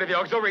switch over to the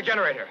auxiliary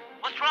generator.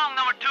 What's wrong,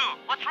 number 2?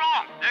 What's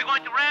wrong? They're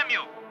going to ram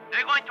you.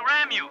 They're going to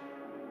ram you.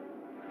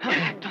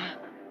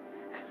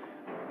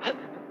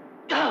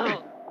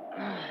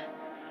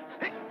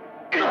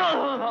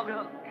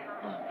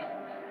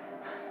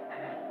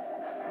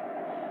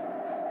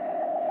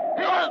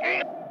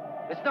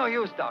 It's no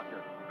use, Doctor.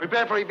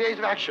 Prepare for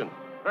evasive action.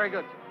 Very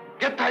good.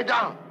 Get tied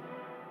down.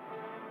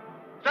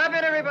 Strap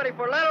in, everybody,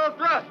 for lateral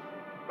thrust.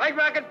 Right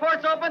rocket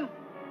ports open.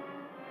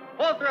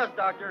 Full thrust,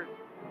 Doctor.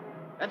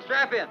 And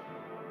strap in.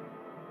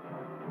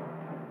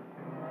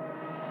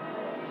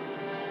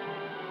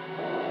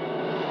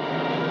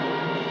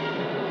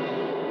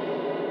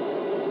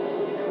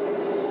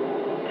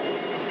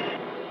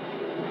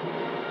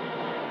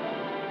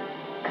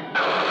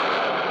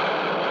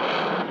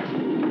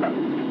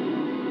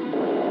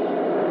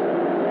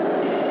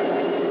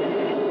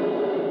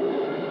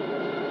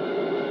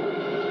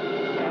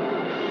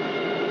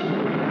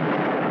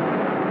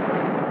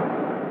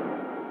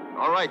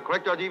 All right,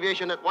 correct our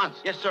deviation at once.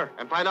 Yes, sir.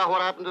 And find out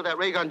what happened to that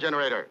ray gun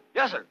generator.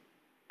 Yes, sir.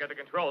 Get the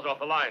controls off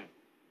the line.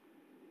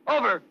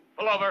 Over.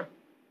 Pull over.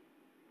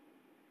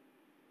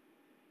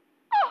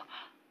 Oh!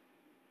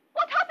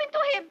 What happened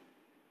to him?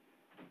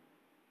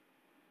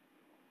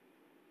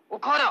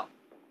 Okada,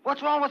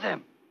 what's wrong with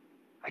him?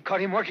 I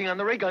caught him working on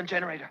the ray gun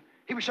generator.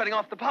 He was shutting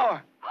off the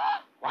power.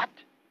 What?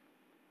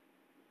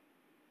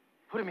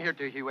 Put him here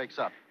till he wakes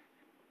up.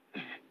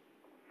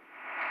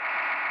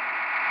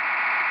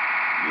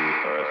 You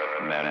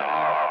Earthmen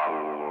are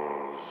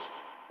fools.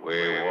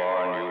 We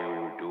warn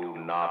you, do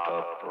not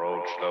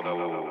approach the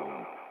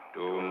moon.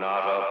 Do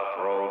not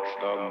approach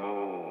the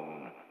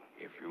moon.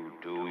 If you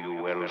do,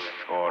 you will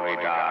surely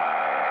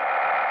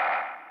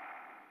die.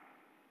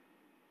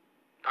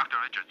 Dr.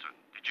 Richardson,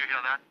 did you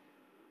hear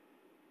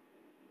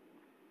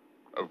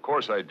that? Of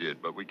course I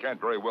did, but we can't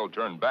very well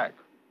turn back.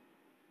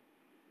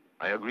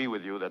 I agree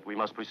with you that we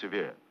must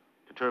persevere.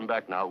 To turn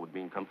back now would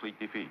mean complete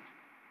defeat.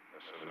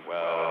 Listen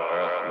well,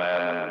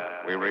 Earthmen.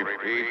 We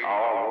repeat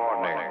our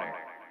warning.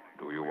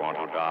 Do you want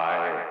to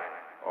die?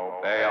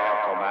 Obey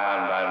our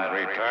command and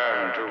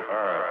return to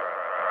Earth.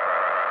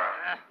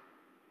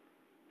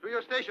 To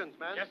your stations,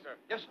 man. Yes, sir.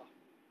 Yes, sir.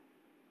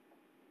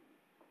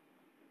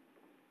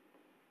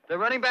 They're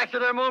running back to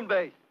their moon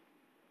base.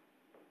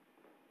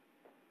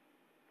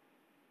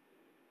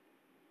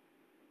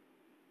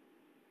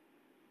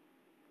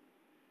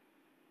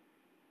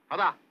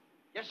 Hada.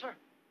 Yes, sir.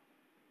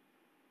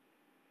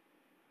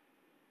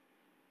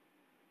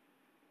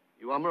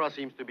 Iwamura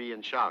seems to be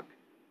in shock.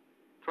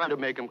 Try to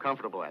make him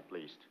comfortable, at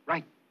least.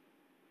 Right.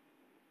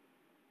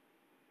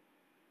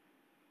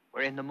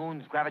 We're in the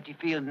moon's gravity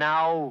field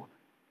now.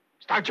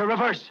 Start your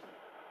reverse.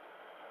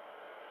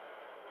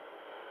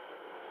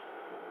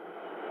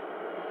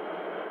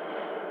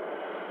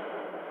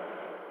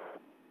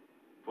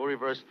 Full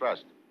reverse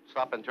thrust.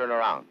 Stop and turn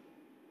around.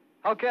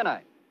 How can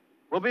I?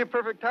 We'll be a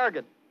perfect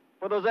target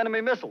for those enemy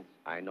missiles.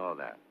 I know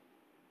that.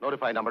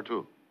 Notify number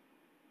 2.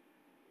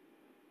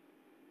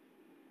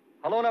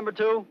 Hello, number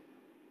 2.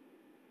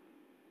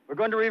 We're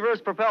going to reverse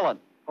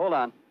propellant. Hold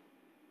on.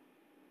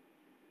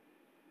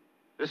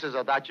 This is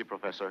Adachi,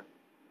 Professor.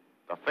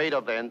 The fate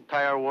of the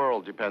entire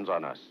world depends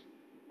on us.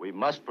 We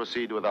must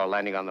proceed with our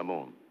landing on the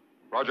moon.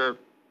 Roger.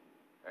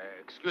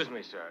 Excuse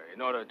me, sir.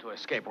 In order to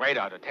escape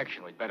radar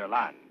detection, we'd better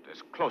land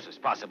as close as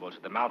possible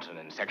to the mountain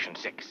in Section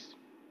 6.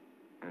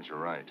 Yes, you're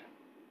right.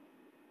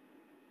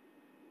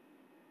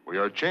 We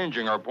are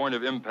changing our point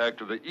of impact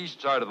to the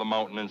east side of the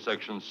mountain in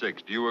Section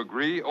 6. Do you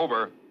agree?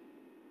 Over.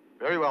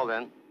 Very well,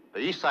 then. The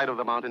east side of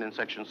the mountain in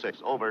Section 6.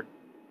 Over.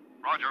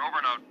 Roger, over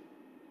and out.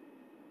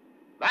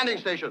 Landing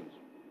stations.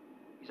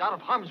 He's out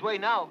of harm's way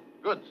now.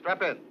 Good.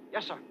 Strap in.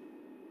 Yes, sir.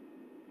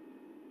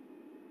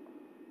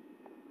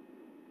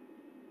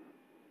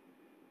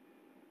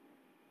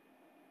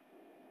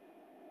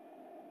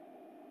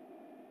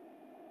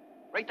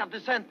 Rate of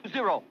descent to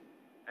 0.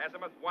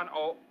 Azimuth 10.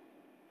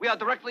 We are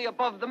directly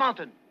above the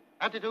mountain.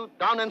 Altitude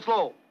down and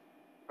slow.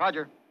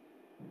 Roger.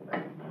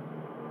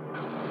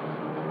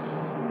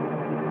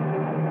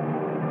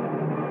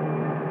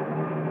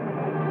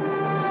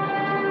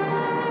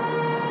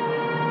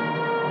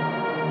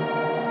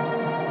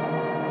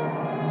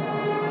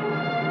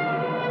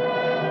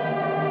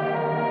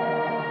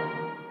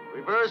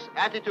 Reverse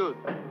attitude.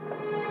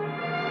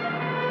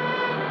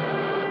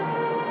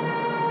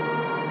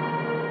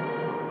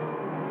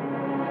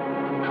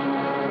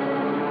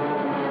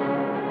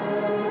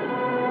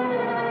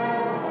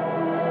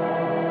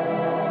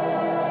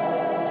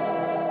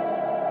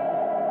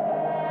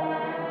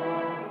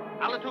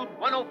 Altitude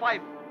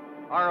 105.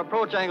 Our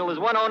approach angle is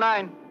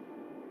 109.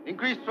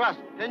 Increase thrust,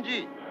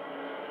 10G.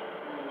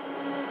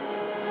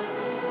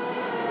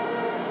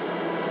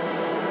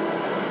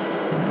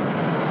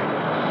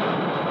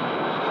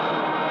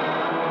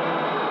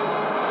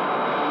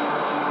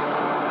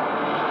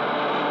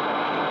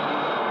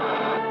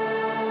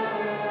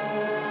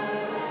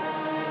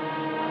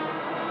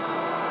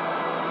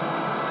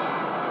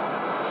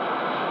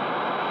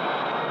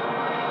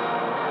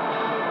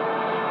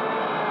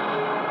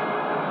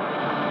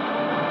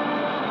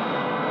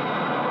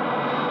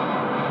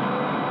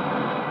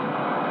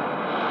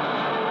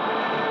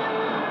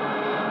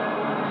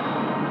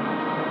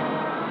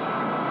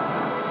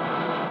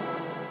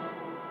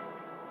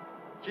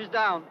 She's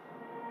down.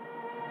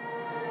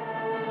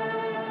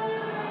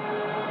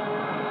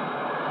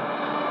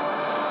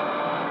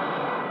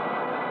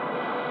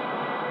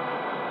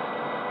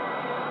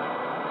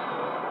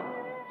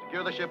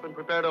 Secure the ship and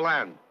prepare to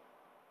land.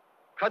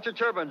 Cut your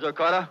turbines,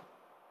 Okada.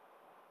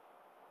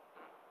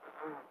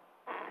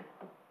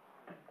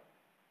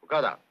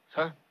 Okada.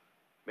 Sir?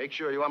 Make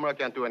sure Iwamura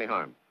can't do any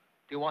harm.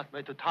 Do you want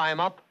me to tie him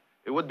up?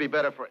 It would be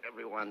better for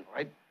everyone.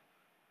 Right.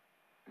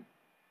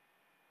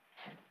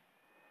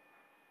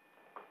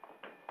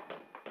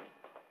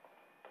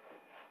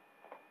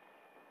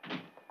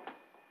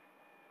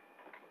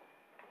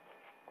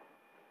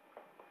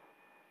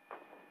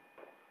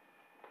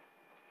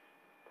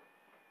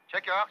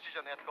 Check your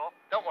oxygen, Edco.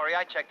 Don't worry,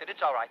 I checked it.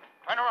 It's all right.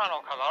 Turn around,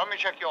 Okada. Let me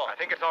check yours. I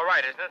think it's all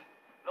right, isn't it?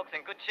 Looks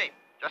in good shape.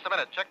 Just a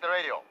minute. Check the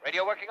radio.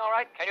 Radio working all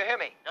right? Can you hear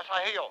me? Yes,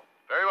 I hear you.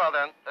 Very well,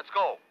 then. Let's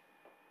go.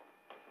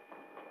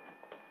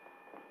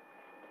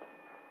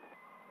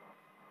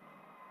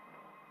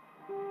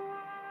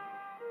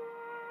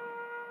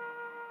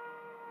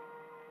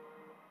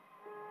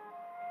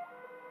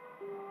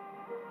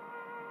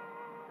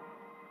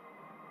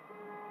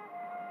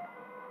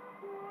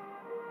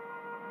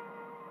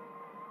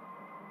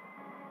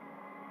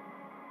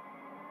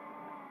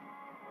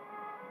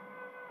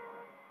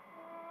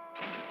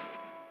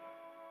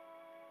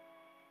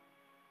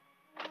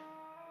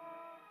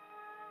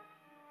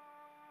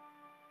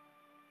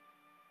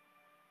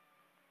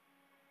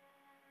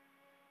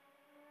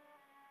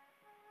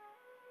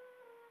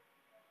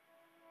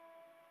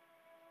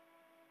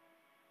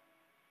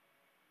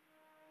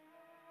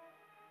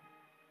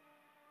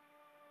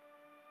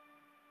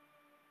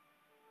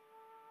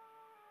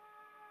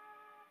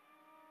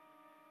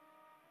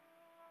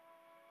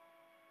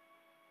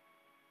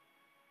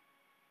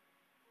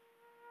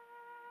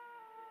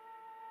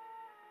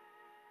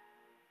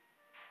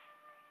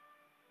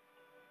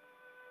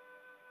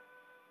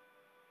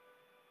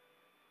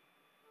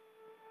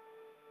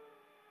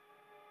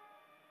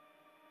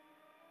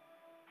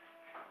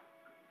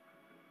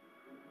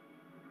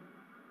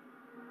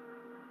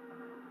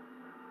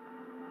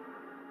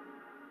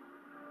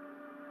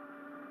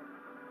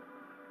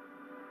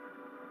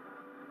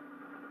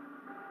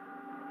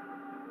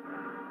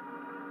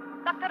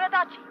 Dr.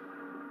 Adachi,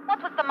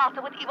 what was the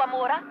matter with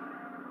Iwamura?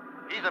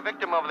 He's a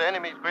victim of the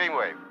enemy's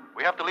brainwave.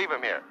 We have to leave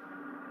him here.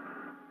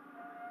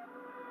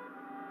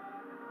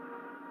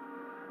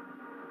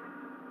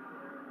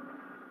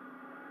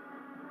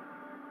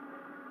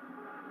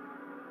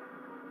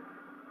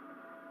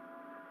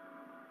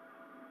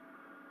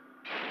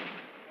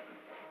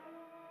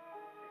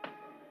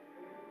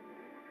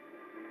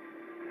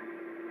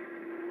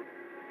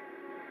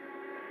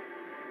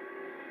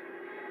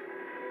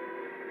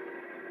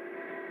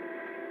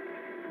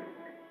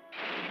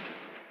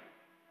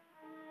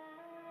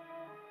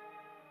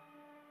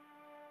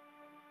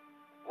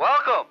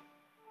 Welcome.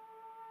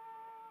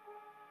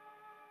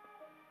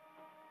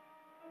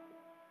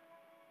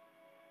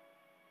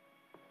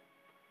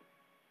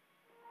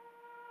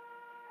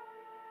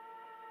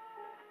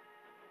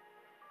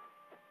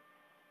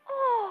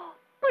 Oh,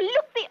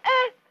 look, the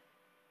Earth.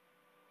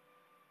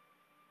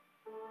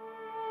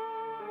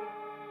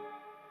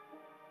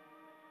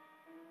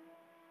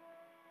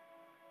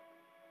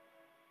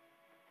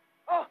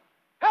 Oh,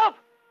 help!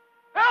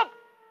 Help!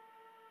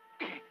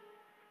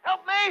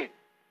 Help me!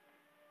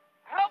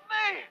 Help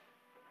me!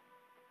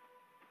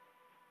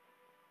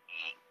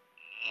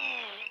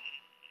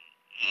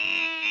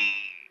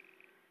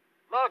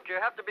 Look, you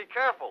have to be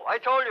careful. I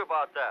told you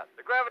about that.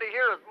 The gravity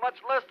here is much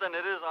less than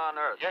it is on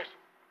Earth. Yes,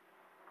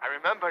 I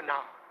remember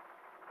now.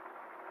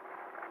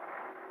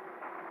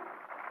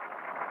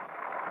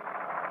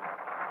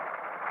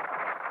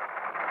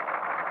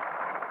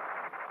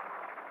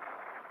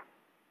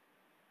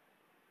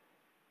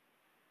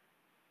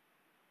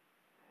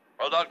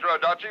 Well, Dr.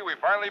 Adachi, we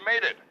finally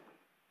made it.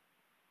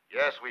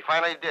 Yes, we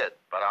finally did,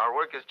 but our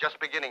work is just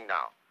beginning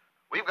now.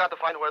 We've got to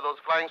find where those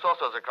flying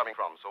saucers are coming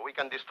from so we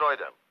can destroy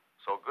them.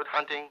 So good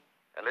hunting,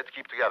 and let's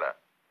keep together.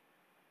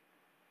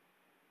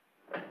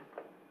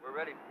 We're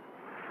ready.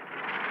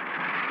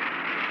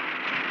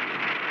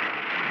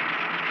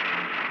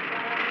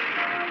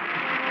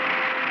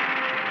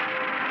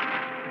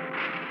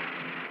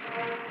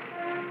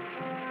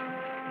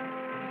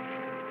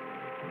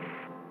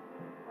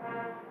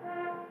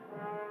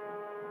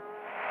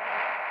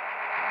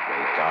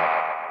 Wake up.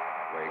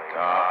 Wake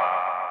up.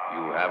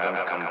 You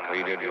haven't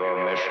completed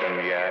your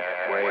mission yet.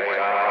 Wake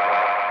up.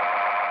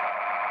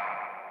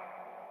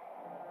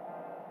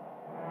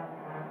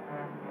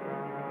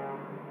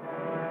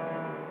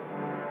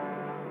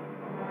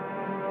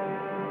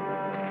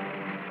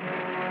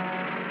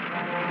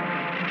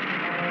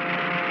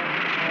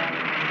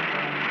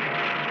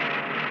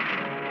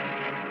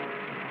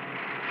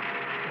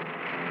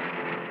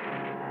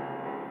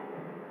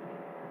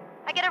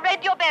 I get a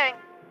radio bearing.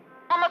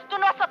 Almost due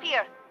north of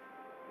here.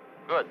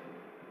 Good.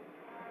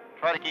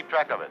 Try to keep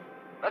track of it.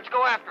 Let's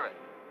go after it.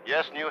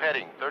 Yes, new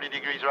heading, 30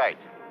 degrees right.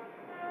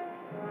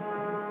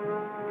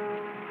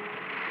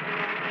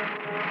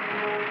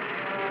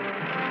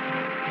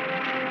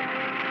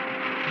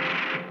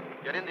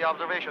 Get in the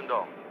observation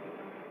dome.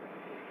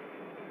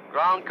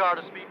 Ground car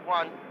to speed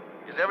 1.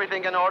 Is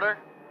everything in order?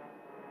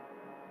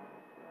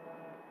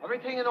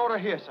 Everything in order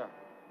here, sir.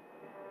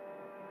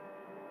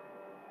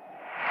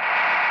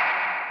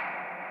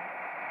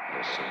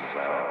 Listen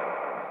well.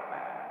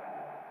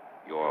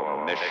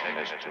 Your mission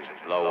is to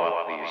blow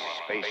up these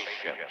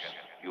spaceships.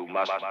 You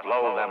must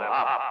blow them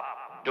up.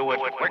 Do it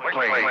quickly.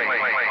 Flying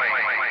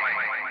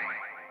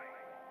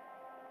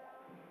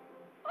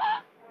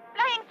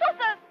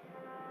saucers.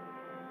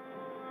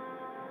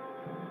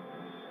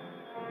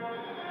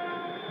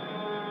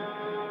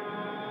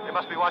 They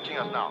must be watching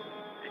us now.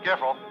 Be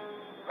careful.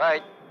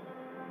 Right.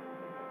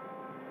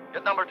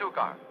 Get number 2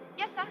 car.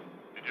 Yes, sir.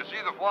 Did you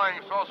see the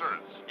flying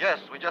saucers? Yes,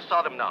 we just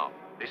saw them now.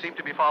 They seem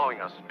to be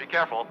following us. Be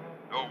careful.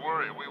 Don't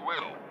worry, we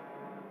will.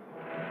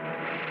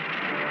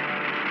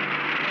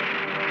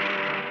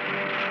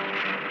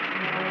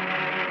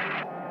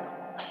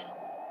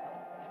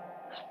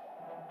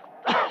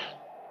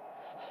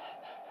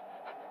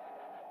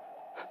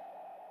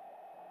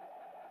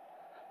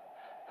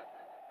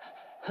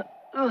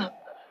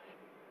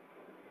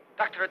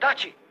 Dr.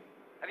 Adachi,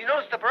 have you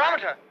noticed the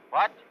barometer?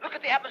 What? Look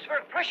at the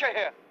atmospheric pressure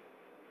here.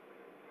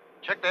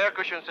 Check the air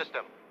cushion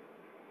system.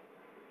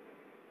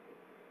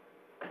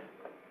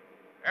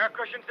 Air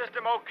cushion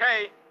system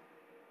okay.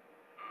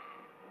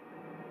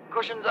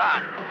 Cushions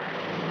on.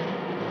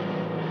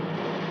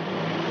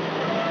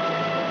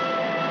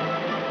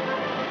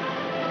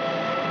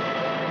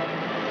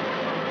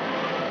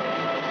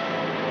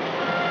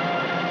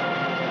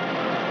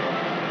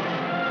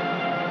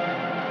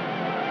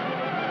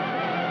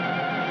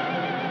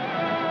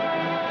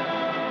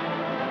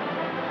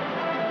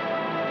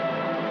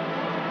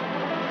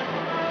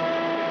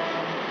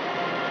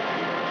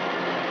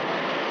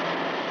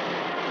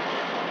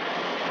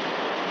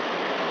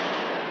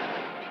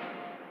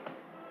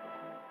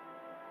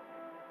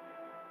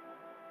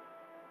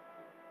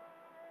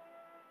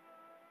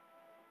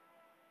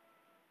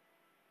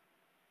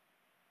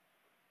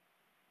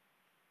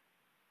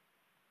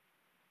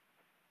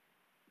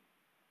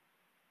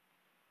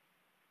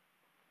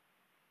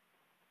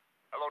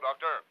 Hello,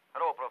 Doctor.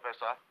 Hello,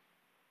 Professor.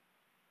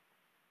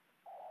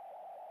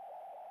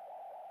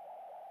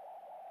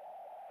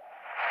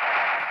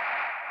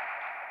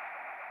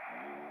 You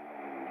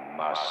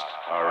must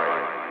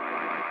hurry.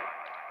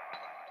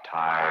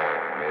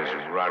 Time is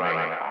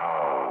running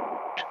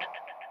out.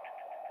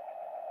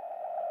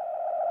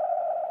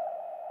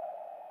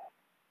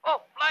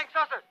 Oh, flying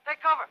saucers,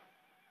 take cover.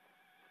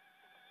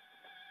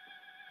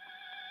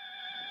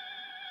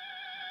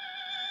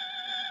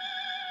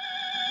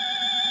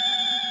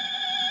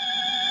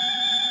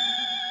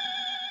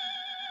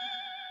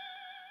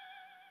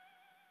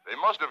 They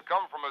must have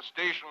come from a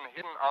station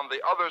hidden on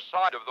the other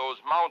side of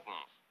those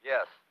mountains.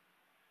 Yes.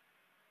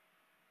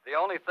 The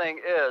only thing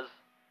is,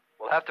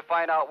 we'll have to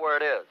find out where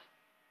it is.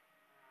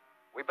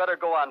 We better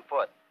go on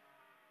foot.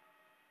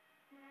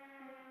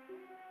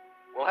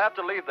 We'll have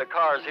to leave the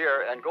cars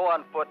here and go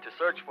on foot to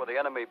search for the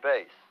enemy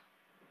base.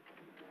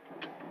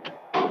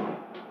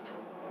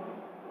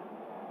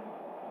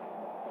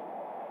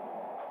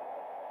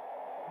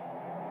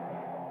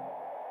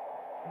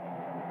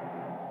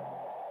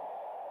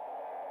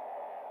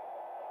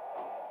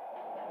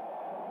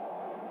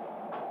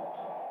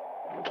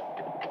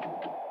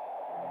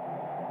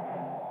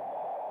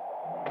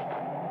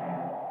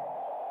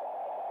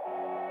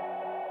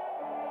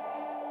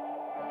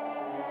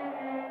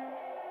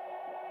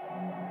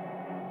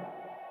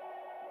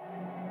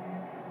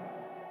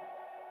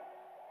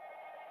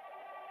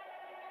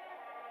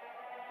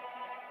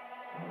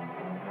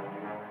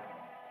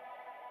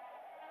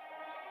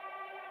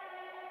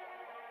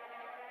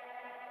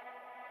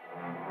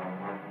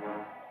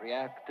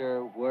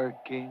 Reactor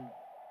working.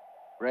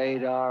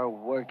 Radar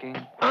working.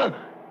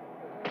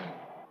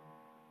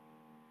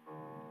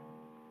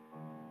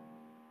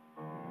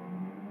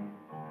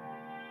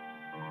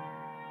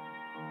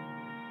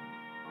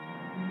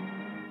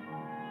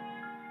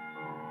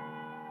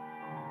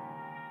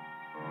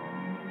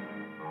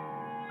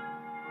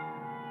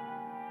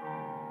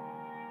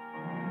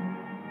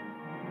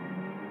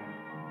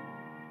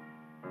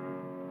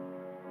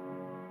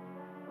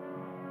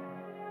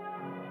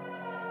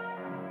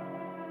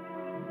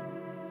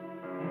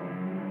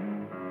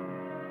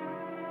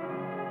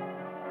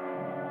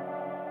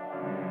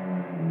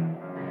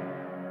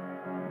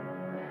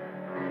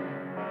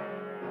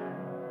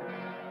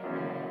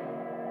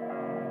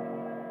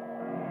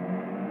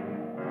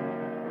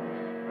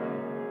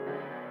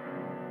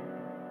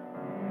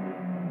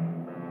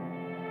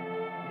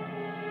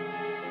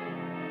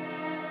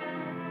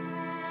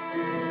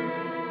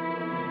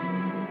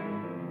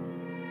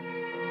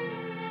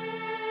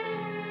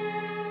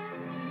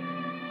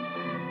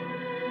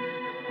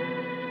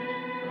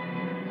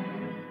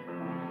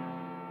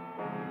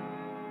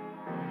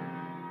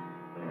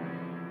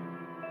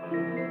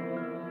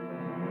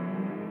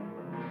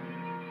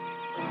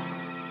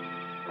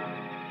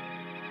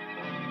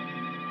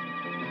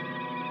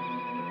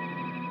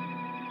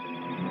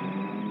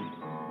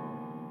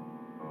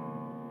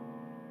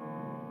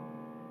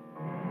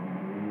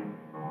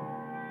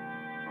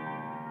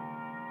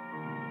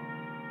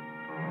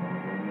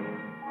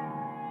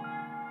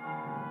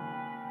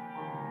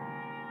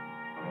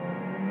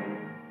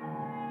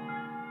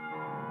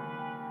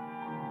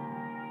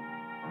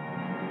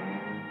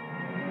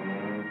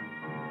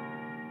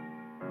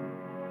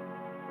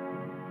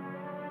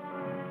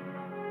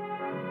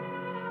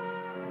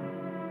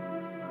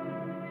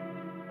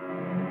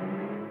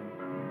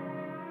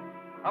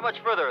 How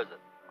much further is it?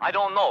 I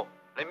don't know.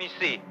 Let me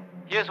see.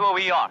 Here's where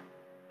we are.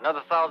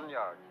 Another 1,000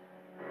 yards.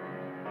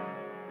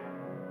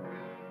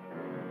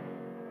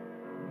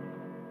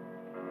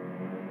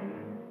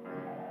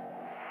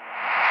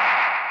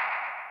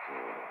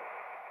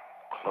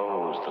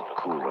 Close the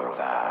cooler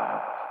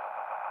valve.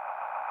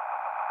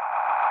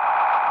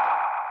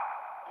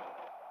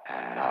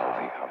 And now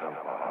the other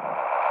one.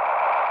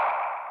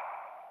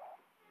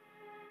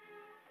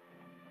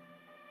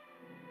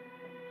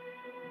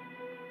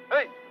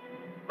 Hey,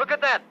 look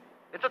at that.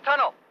 It's a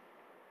tunnel.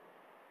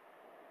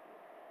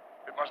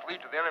 It must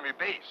lead to the enemy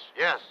base.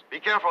 Yes, be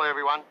careful,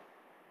 everyone.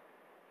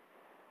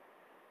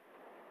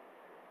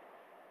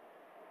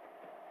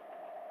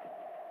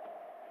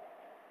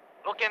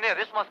 Look in there.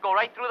 This must go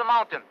right through the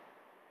mountain.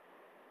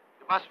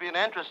 It must be an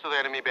entrance to the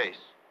enemy base.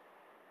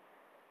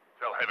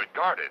 They'll have it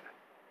guarded.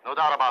 No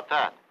doubt about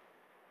that.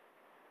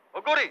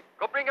 Oh, Goody,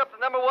 go bring up the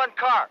 #1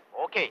 car.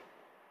 Okay.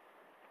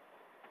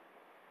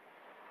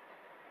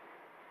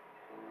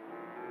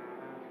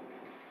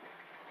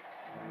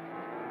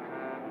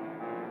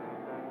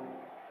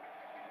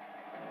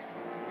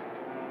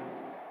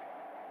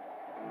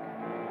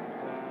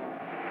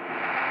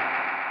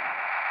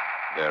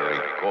 Very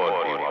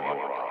good,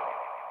 Imamura.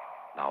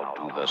 Now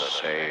do the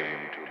same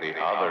to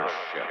the other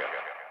ship.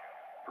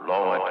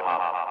 Blow it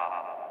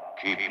up.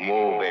 Keep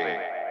moving.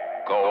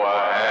 Go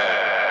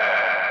ahead.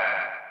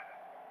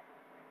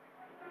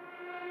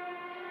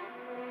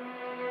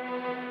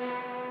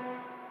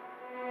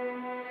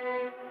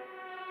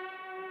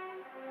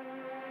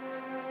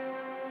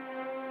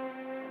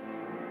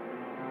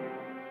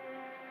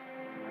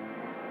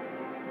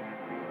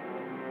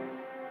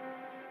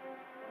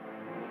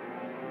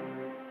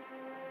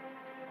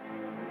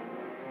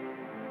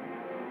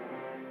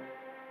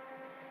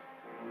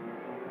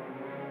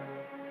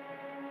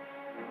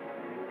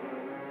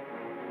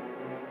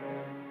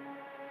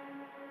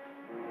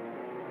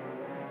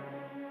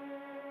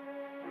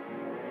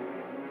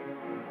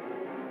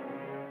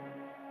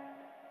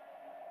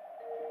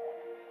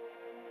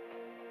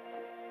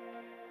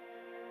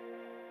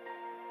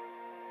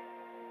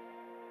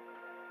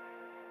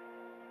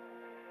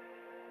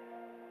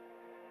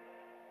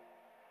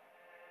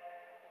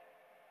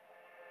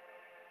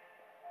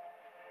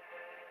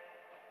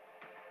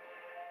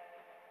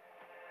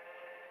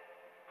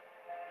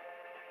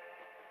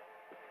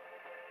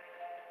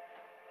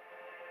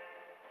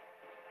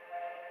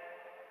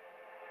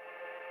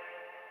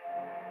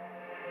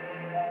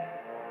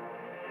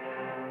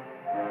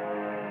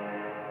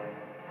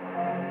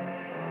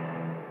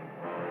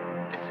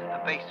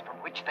 base from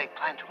which they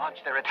plan to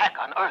launch their attack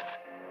on Earth.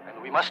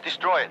 And we must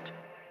destroy it.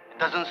 It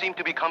doesn't seem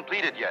to be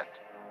completed yet.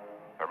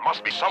 There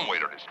must be some way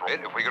to destroy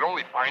it if we could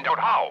only find out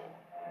how.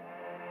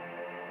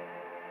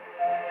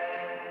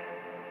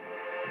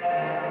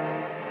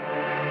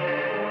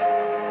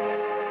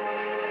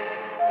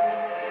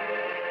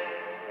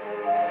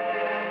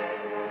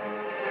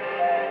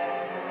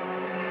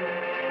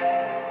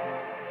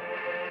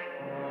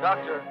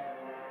 Doctor,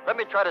 let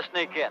me try to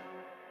sneak in.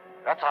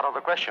 That's out of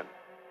the question.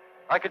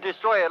 I could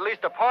destroy at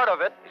least a part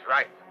of it. He's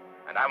right,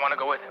 and I want to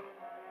go with him.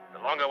 The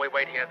longer we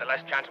wait here, the less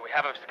chance we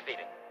have of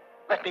succeeding.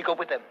 Let me go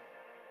with them.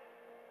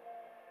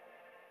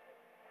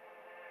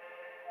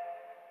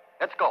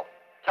 Let's go.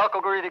 Tell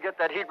Koguri to get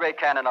that heat ray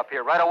cannon up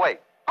here right away.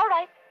 All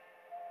right,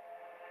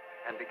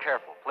 And be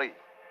careful, please.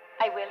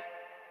 I will.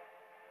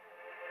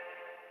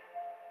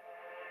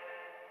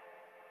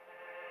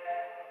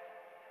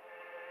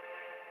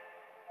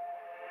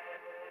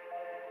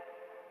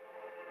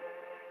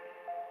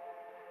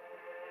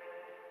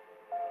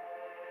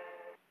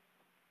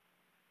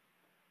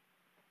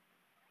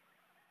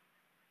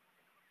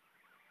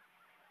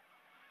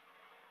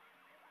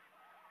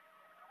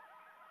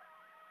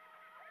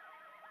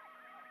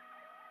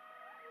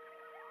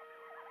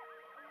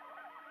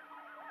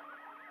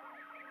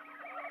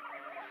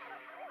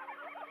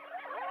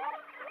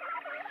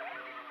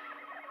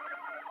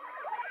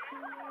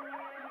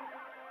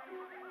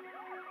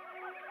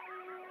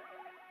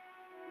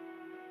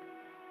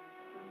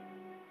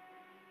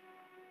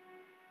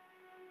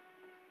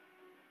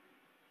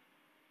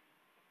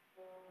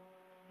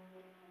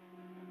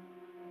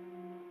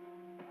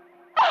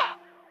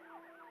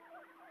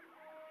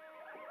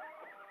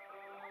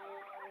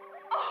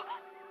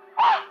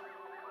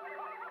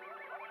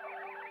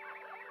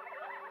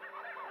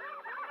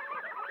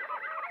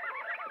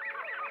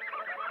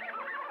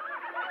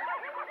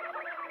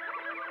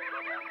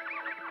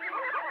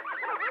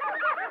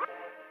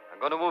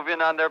 I'm going to move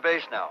in on their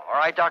base now. All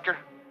right, Doctor?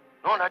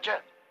 No, not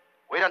yet.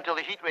 Wait until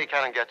the heat ray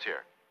cannon gets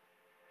here.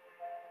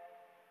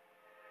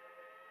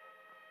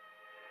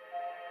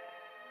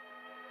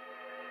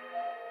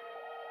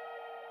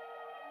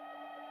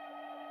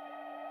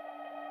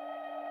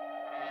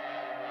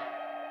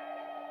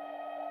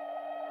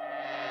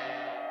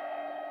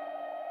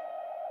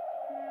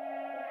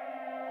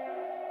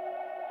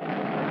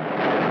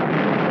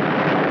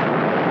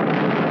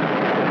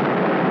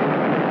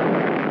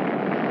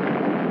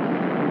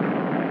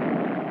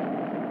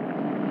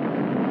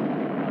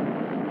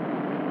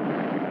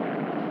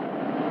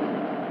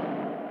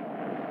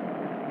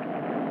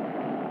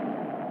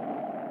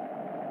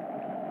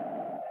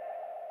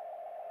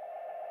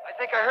 I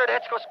think I heard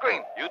Etsuko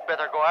scream. You'd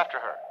better go after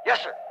her.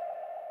 Yes, sir.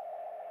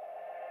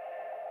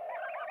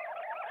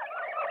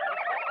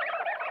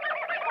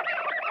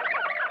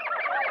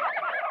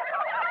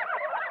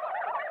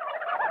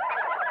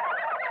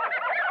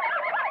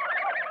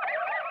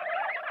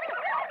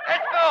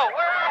 Etsuko,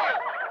 where are you?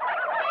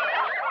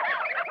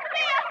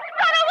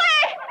 Run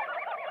away!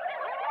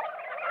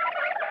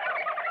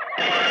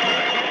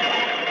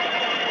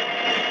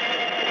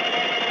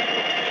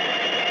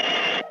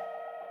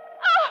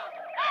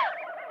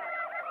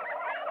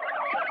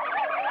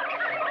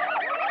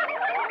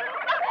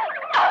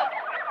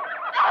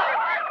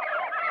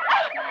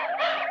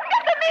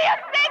 Mia,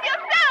 save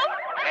yourself!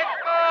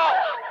 Etsuko!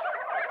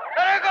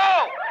 Let her go!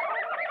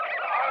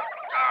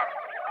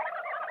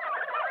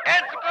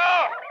 Etsuko!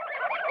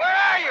 Where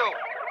are you?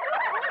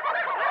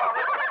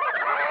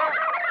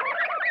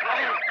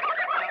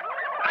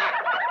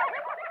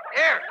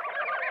 Here!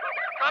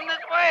 Come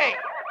this way!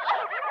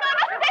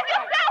 Mama, save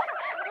yourself!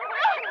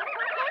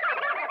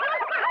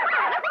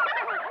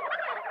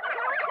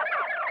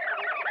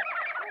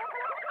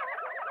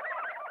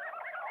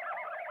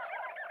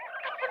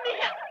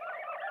 Mia!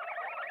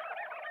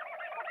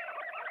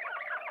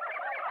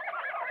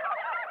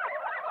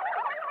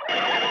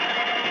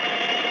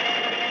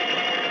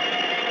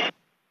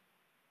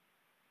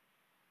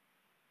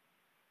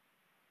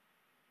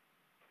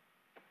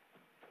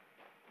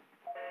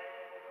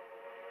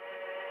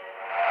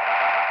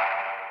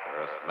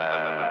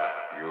 Earthmen,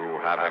 you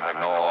have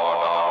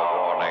ignored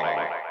our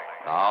warning.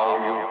 Now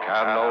you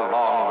can no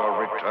longer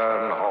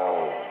return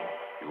home.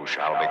 You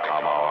shall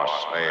become our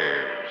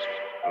slaves.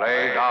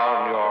 Lay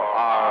down your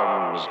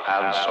arms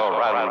and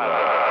surrender.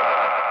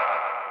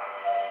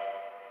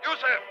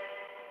 Yusuf!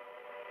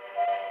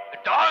 The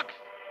dogs?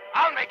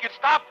 I'll make it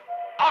stop.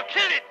 I'll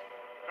kill it.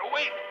 No,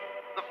 wait.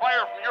 The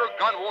fire from your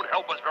gun won't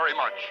help us very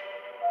much.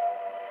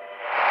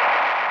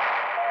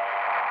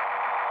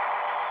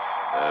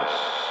 This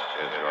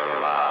is your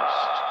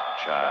last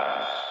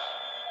chance.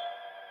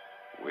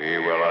 We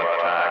will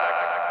attack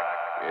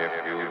if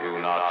you do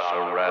not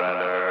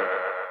surrender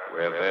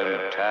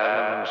within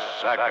 10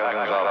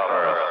 seconds of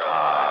Earth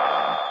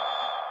time.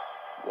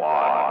 1,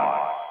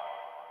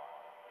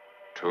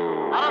 2,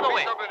 Out of the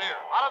way.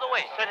 Out of the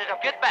way. Set it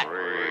up. Get back. 3,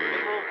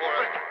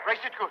 Brace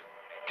it good.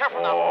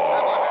 Careful now.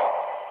 4,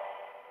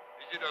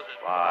 Easy does it.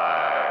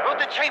 5, Load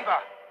the chamber.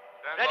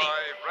 Stand Ready. by.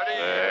 Ready.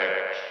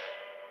 6,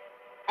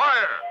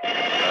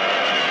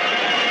 Fire!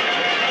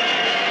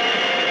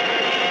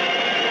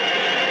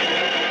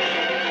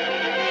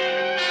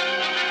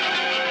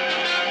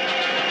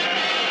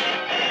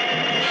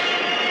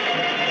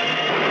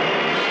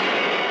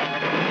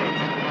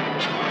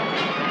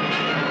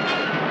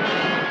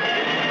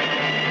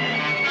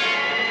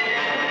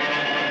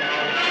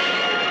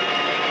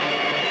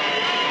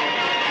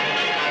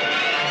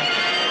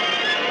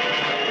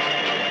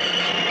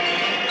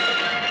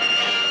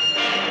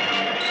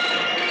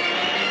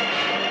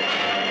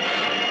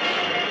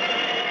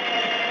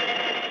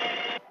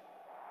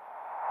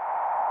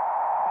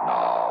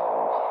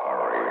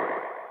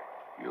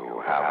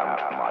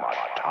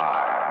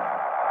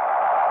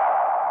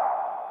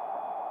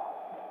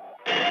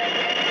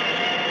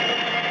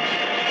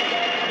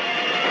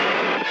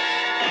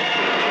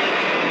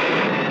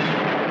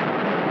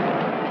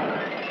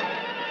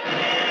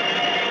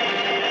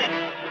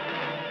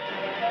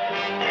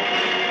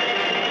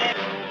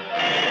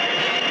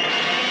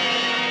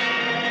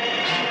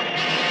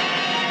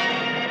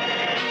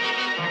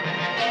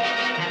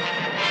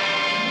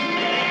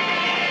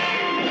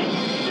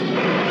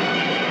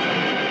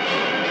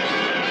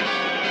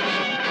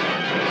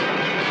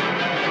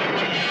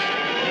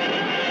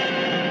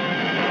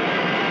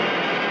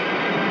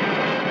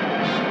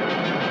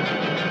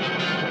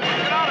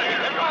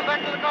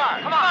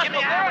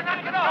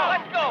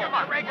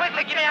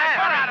 Hey, give me a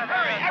hand.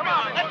 Hurry,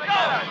 everyone, let's go.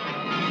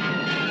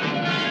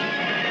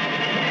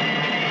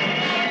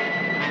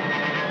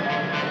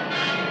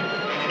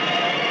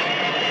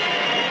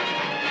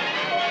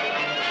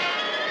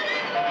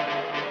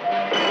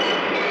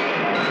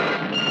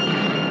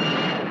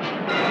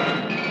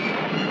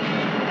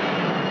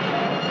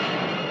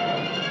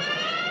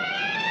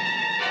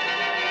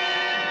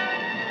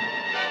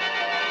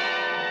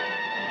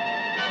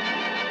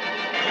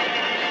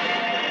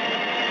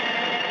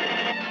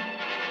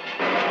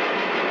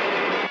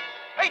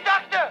 Hey,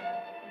 Doctor!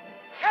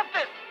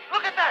 Captain,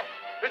 look at that!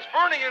 It's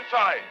burning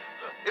inside.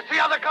 It's the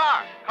other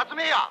car.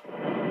 Katsumiya!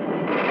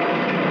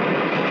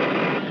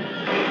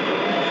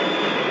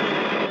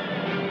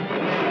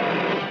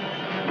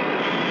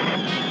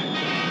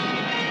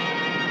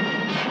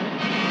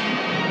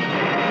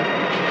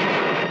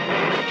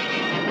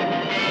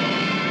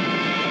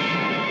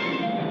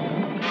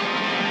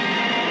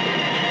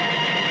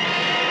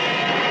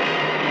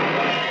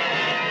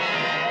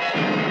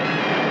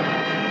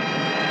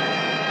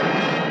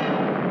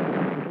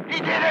 He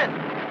did it!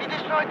 He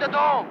destroyed the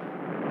dome!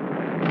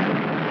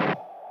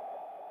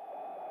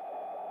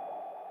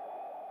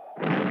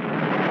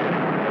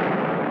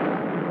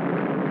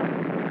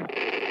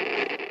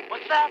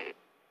 What's that?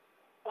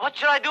 What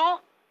should I do?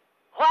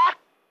 What?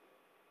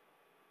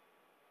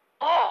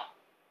 Oh,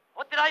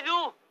 what did I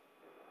do?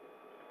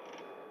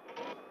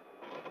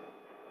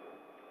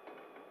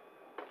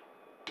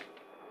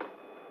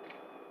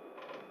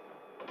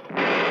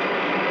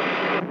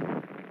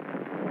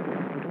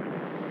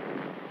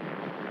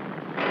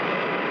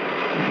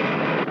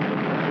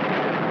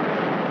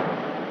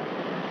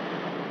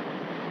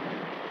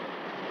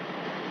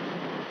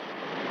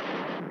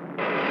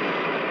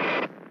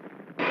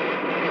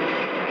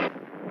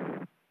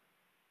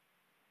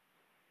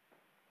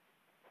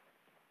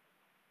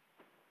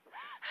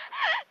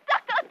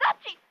 Dr.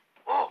 Adachi!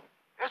 Oh,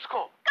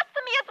 Esco.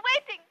 Katsumiya's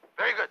waiting!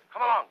 Very good.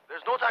 Come along.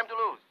 There's no time to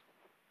lose.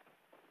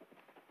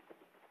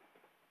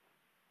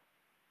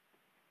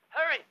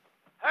 Hurry,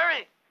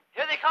 hurry.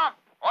 Here they come.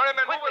 All right,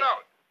 men, move it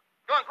out.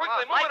 Go on,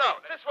 quickly, move it out.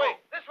 This way.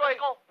 This way.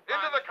 Go.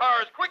 Into the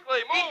cars,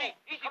 quickly, move.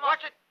 Easy.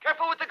 Watch it.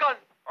 Careful with the gun.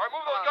 All right,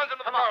 move those guns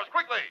into the cars,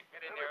 quickly.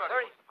 Get in there.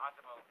 Hurry.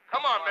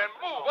 Come on, men,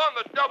 move on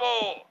the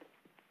double.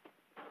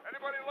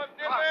 Anybody left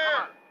in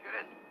there? Get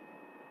in.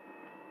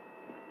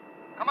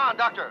 Come on,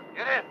 Doctor.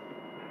 Get in.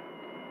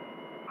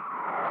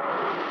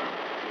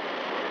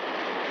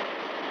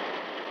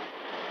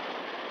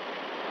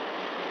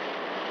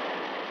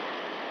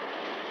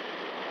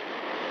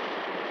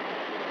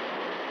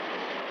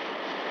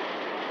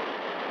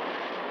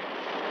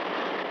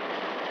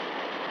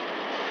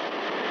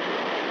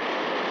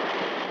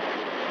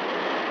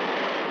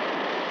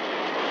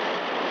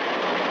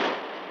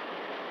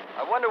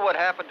 I wonder what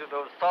happened to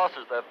those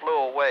saucers that flew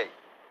away.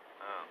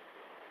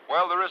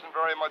 Well, there isn't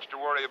very much to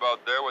worry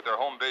about there with their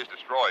home base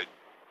destroyed.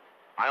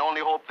 I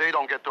only hope they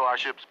don't get to our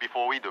ships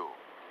before we do.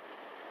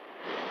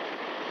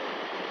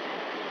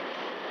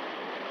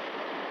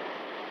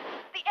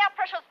 The air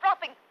pressure's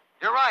dropping.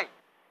 You're right.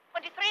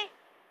 23,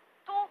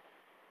 2,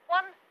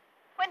 1,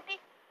 20,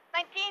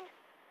 19.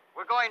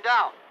 We're going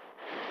down.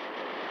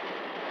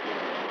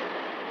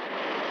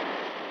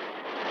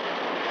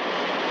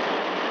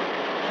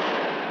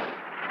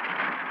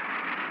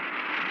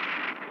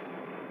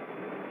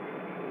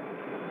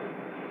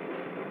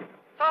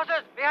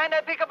 Saucers, behind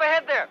that pickup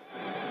ahead there.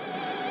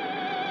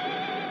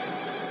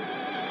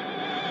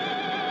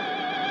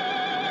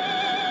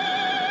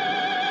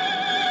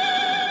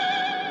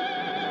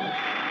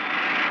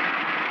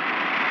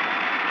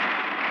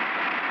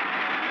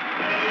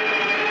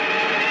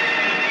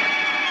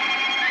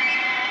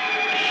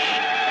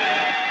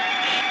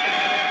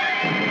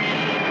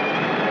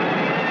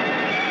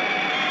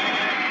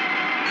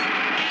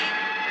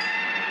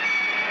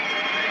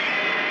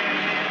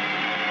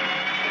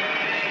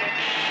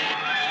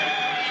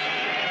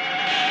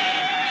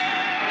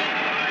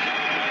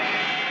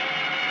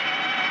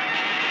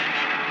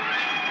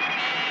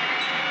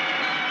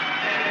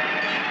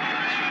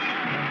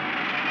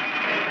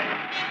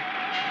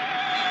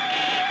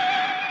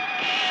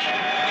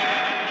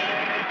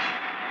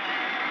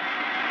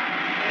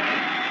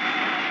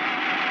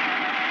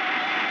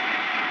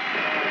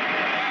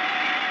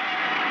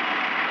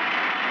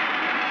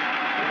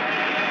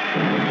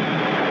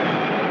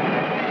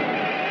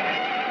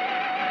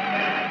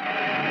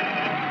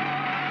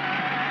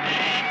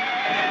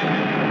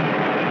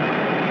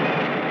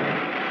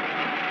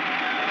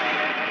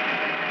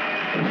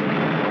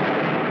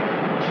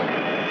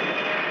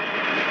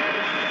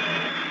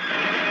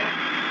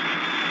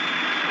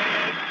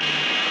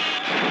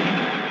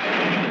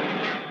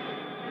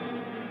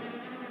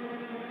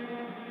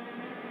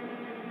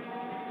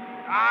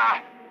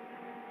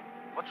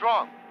 What's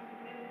wrong?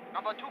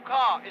 Number 2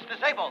 car is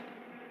disabled.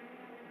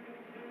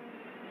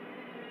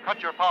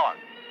 Cut your power.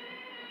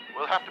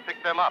 We'll have to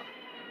pick them up.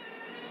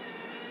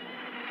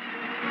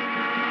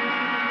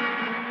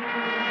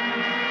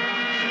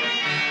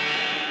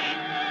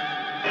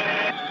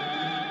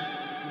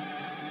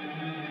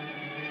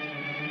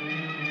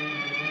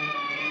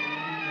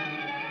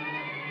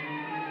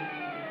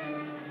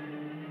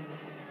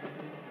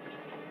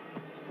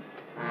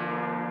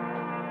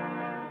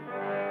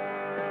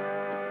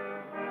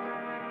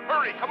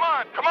 Hurry, come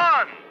on, come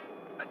on!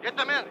 Get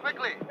them in,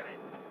 quickly.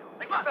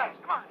 Come on, fast,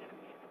 come on.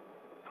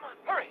 Come on,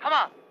 hurry. Come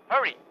on,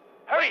 hurry.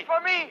 Hurry. Wait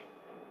for me.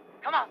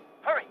 Come on,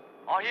 hurry.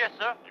 All here,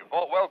 sir. You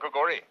fought well,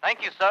 Grigori.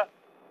 Thank you, sir.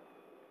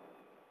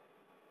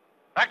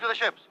 Back to the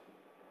ships.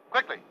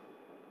 Quickly.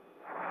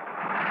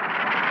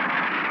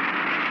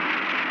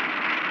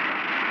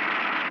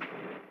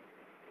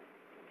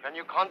 Can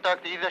you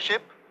contact either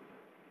ship?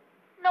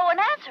 No one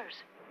answers.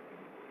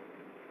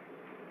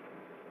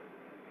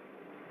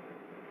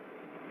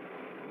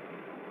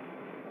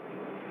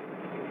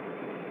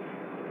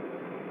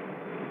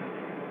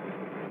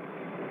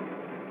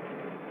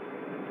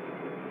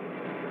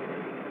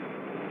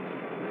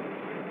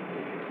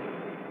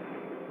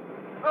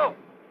 Oh.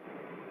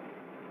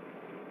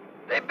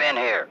 They've been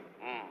here.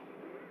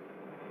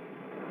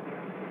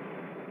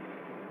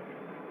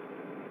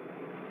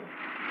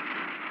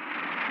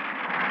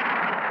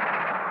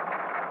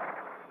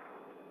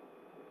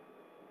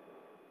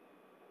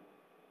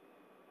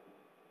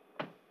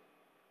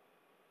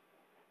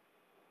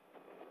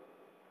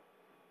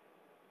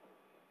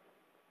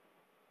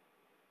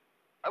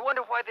 I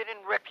wonder why they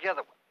didn't wreck the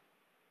other one.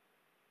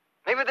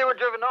 Maybe they were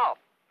driven off.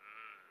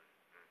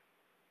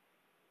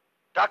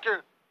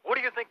 Doctor, what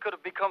do you think could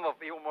have become of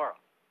Iwamura?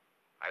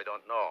 I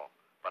don't know,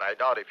 but I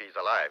doubt if he's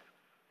alive.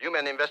 You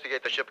men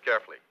investigate the ship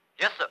carefully.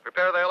 Yes, sir.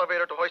 Prepare the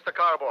elevator to hoist the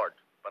car aboard.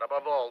 But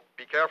above all,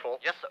 be careful.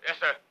 Yes, sir. Yes,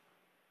 sir.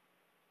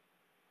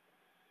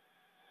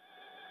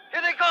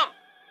 Here they come.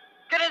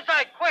 Get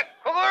inside, quick.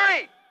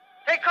 Hurry.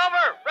 Take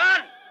cover.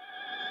 Run.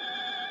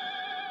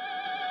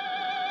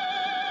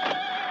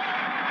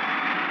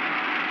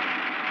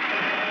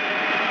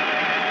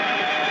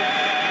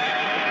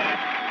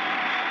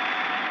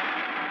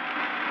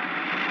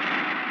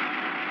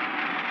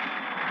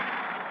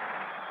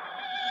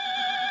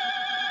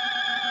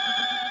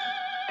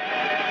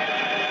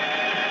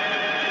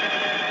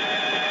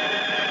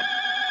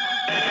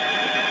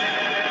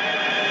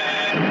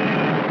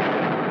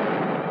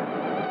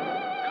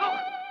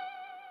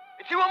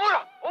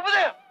 Iwamura! Over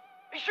there!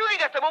 He's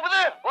shooting at them over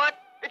there! What?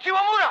 It's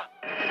Iwamura!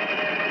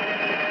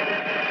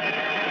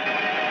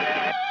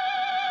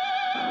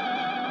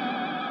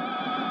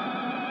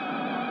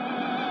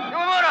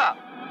 Iwamura!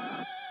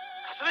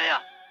 Katsumiya!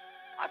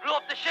 I blew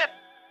up the ship.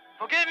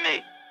 Forgive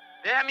me.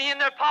 They had me in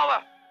their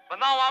power, but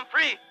now I'm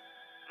free.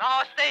 Now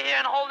I'll stay here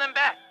and hold them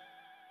back.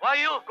 While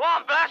you go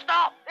on, blast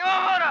off!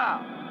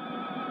 Iwamura!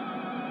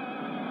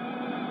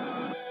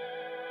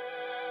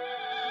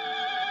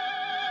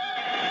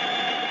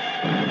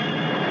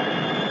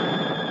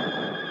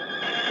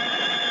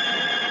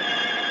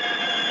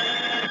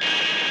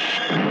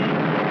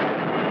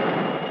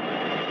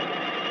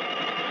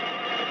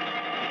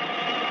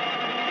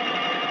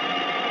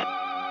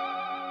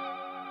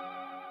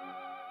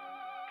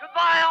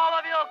 Goodbye, all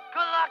of you. Good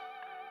luck.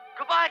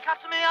 Goodbye,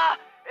 Katsumiya.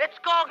 It's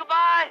go.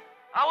 Goodbye.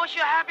 I wish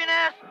you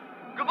happiness.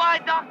 Goodbye,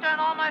 Doctor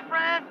and all my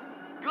friends.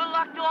 Good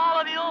luck to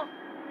all of you.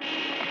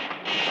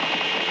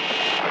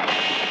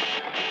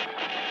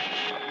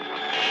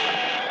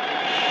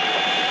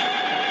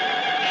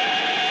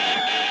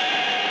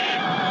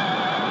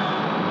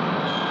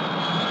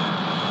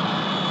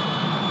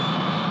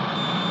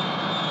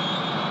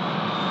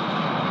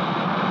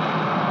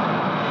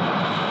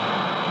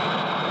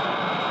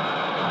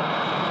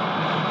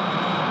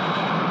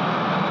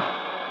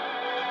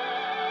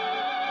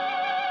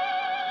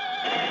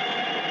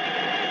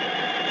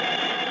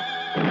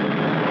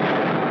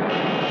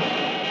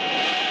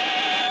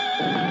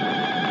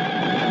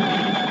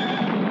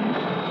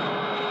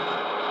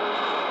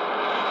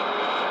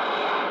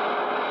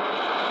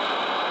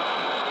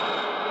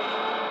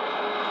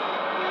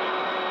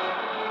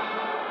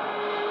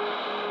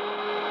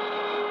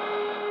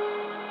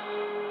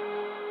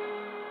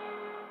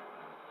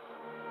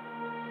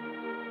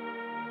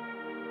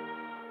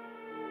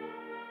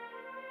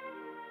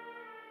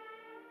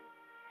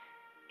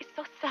 It's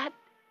so sad.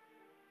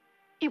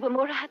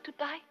 Iwamura had to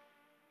die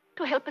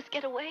to help us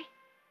get away.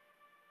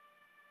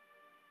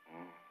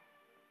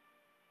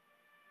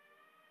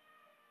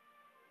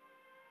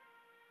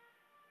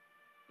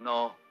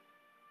 No,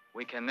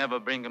 we can never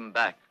bring him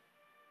back.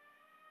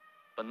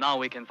 But now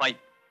we can fight.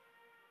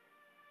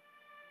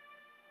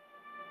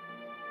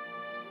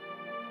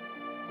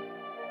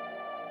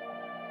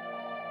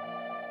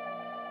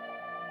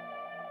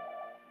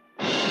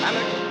 An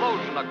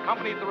explosion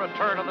accompanied the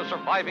return of the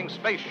surviving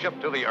spaceship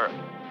to the Earth.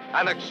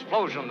 An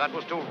explosion that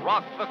was to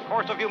rock the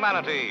course of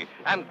humanity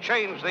and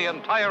change the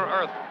entire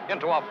Earth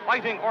into a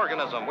fighting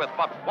organism with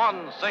but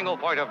one single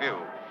point of view.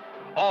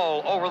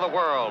 All over the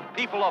world,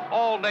 people of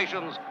all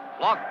nations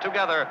flocked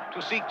together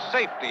to seek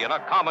safety in a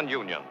common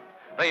union.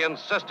 They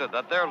insisted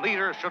that their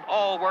leaders should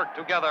all work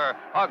together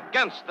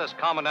against this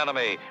common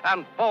enemy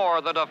and for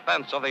the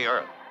defense of the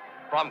Earth.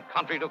 From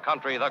country to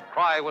country, the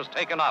cry was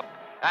taken up,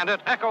 and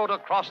it echoed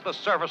across the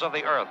surface of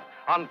the Earth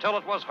until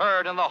it was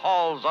heard in the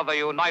halls of the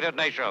United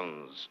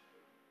Nations.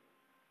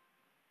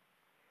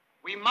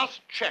 We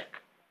must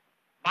check,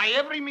 by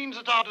every means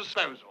at our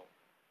disposal,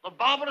 the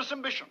barbarous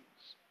ambitions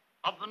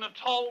of the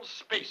Natal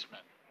spacemen.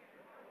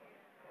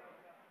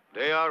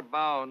 They are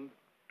bound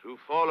to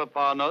fall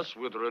upon us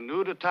with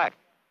renewed attack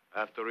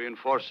after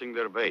reinforcing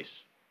their base.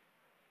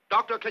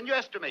 Doctor, can you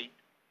estimate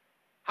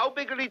how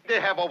big a lead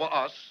they have over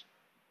us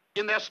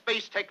in their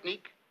space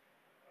technique?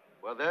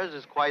 Well, theirs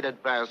is quite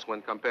advanced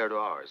when compared to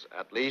ours,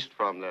 at least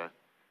from the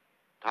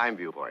time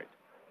viewpoint.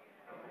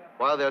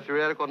 While their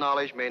theoretical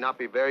knowledge may not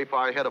be very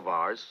far ahead of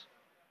ours,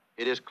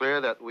 it is clear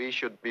that we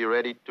should be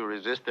ready to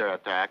resist their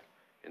attack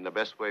in the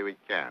best way we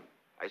can.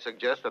 I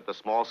suggest that the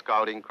small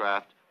scouting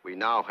craft we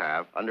now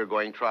have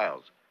undergoing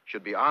trials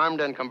should be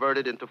armed and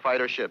converted into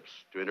fighter ships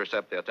to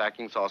intercept the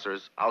attacking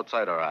saucers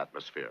outside our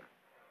atmosphere.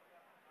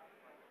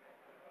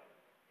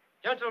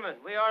 Gentlemen,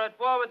 we are at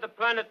war with the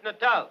planet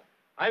Natal.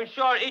 I'm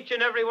sure each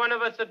and every one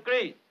of us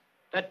agrees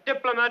that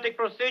diplomatic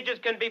procedures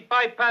can be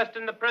bypassed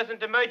in the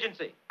present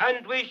emergency,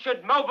 and we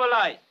should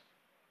mobilize.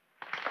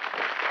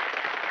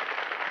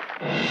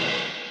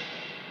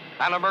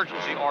 An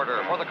emergency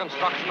order for the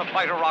construction of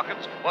fighter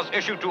rockets was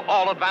issued to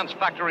all advanced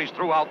factories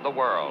throughout the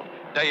world.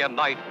 Day and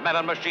night, men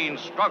and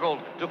machines struggled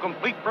to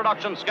complete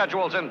production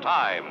schedules in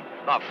time.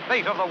 The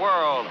fate of the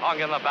world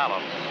hung in the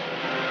balance.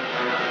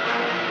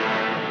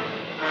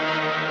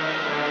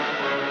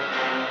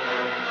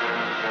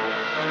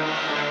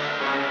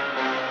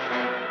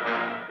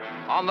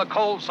 On the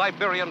cold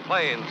Siberian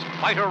plains,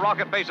 fighter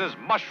rocket bases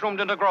mushroomed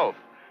into growth,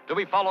 to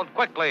be followed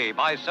quickly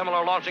by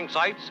similar launching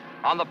sites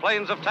on the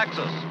plains of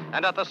Texas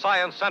and at the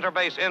Science Center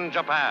base in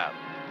Japan.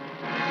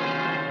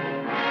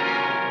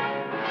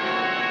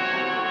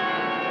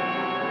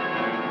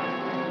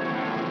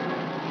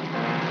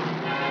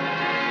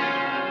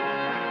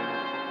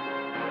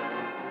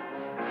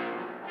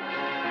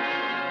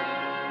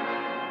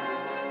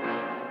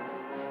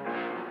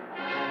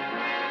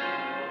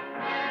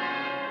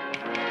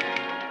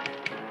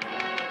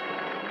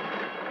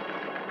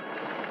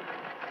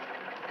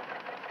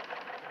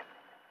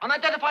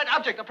 Unidentified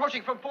object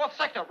approaching from 4th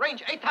sector,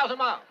 range 8,000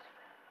 miles.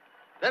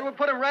 Then we'll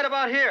put him right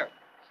about here.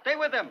 Stay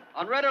with him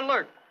on red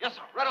alert. Yes,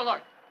 sir. Red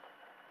alert.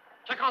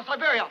 Check on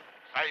Siberia.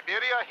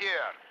 Siberia here.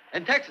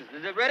 And Texas,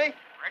 is it ready?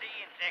 Ready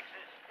in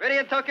Texas. Ready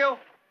in Tokyo?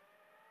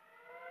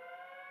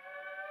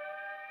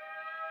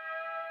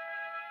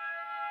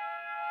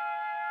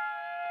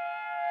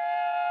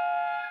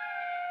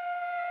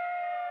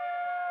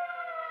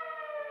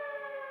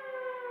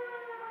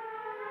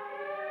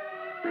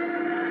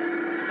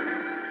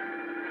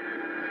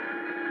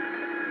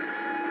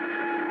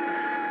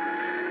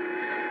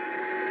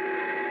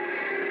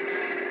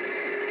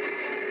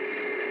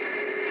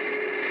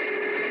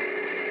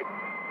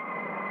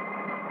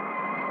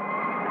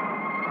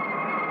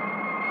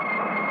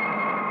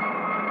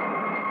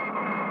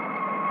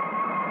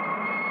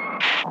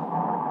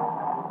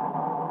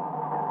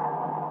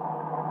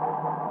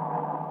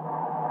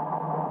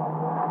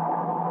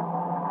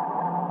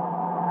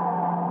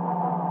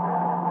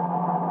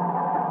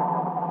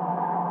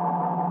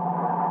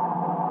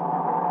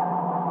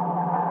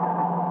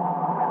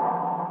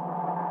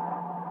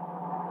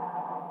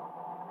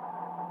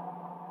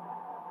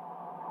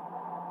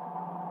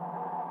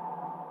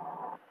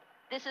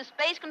 This is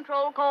Space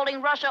Control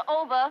calling Russia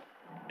over.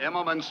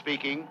 Emmerman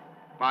speaking.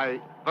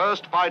 My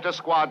first fighter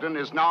squadron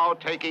is now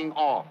taking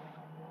off.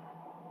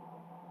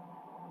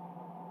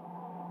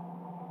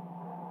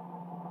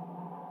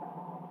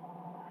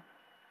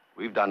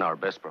 We've done our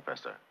best,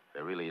 Professor.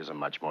 There really isn't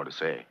much more to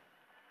say.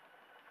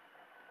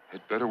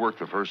 It better work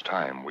the first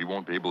time. We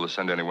won't be able to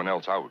send anyone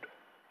else out.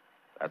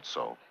 That's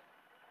so.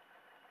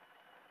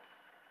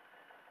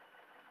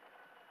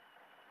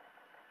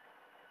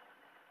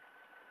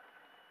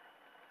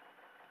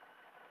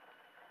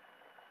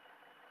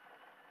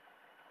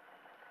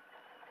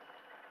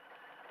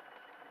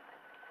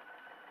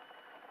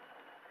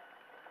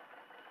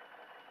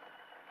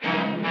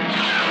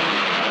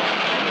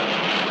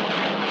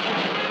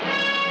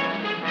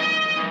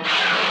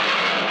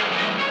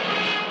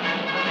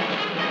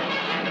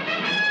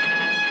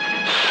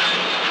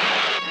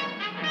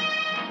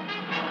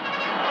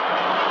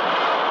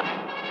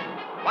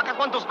 Rocket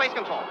 1 to Space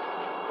Control.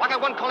 Rocket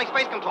 1 calling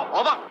Space Control.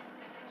 Over.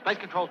 Space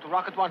Control to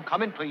Rocket 1.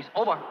 Come in, please.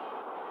 Over.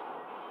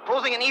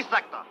 Cruising in East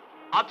Sector.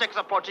 Objects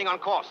approaching on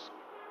course.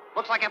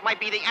 Looks like it might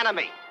be the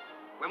enemy.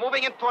 We're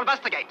moving in to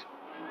investigate.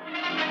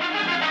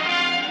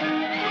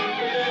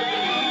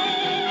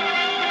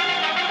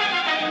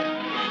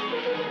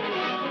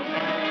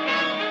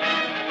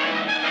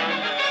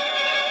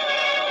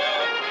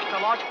 It's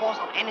a large force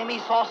of enemy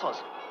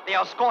saucers. They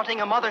are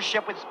escorting a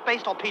mothership with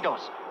space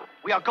torpedoes.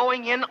 We are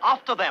going in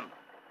after them.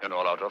 An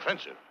all-out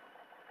offensive.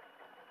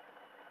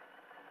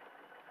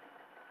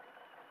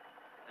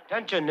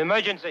 Attention,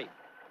 emergency.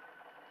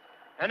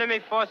 Enemy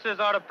forces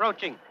are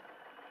approaching.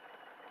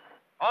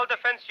 All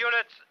defense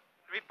units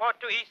report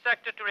to East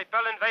Sector to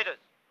repel invaders.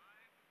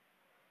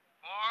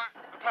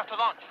 4, prepare to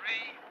launch.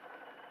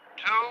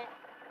 3, 2,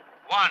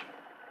 1.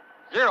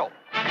 0.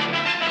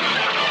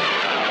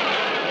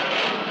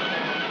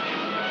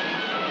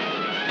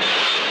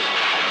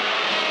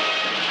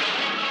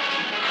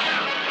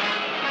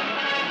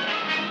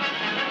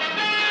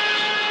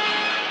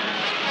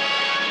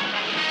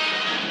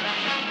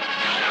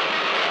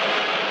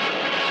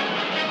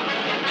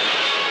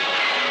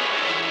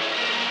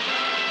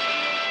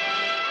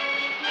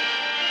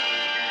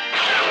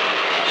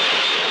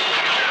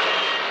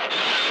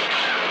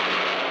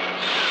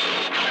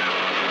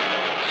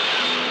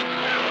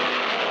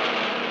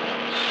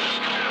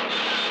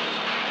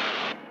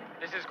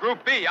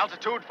 Group B,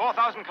 altitude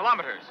 4,000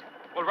 kilometers.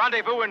 We'll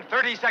rendezvous in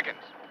 30 seconds.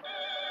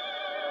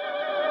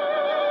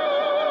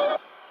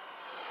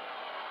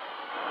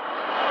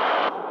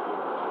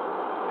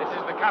 This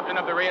is the captain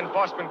of the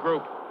reinforcement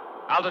group.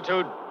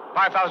 Altitude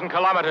 5,000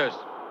 kilometers.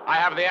 I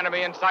have the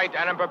enemy in sight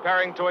and am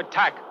preparing to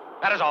attack.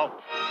 That is all.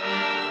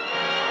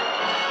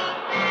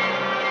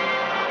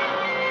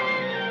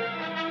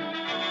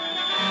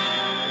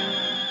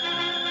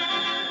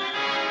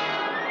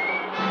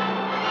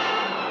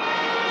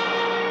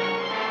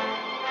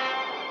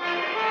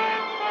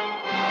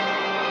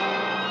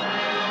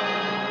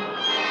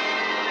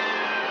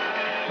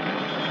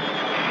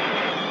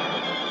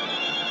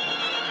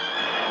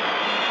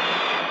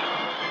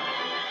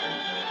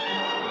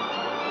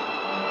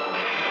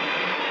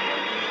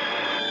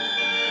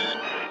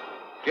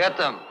 Get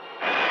them.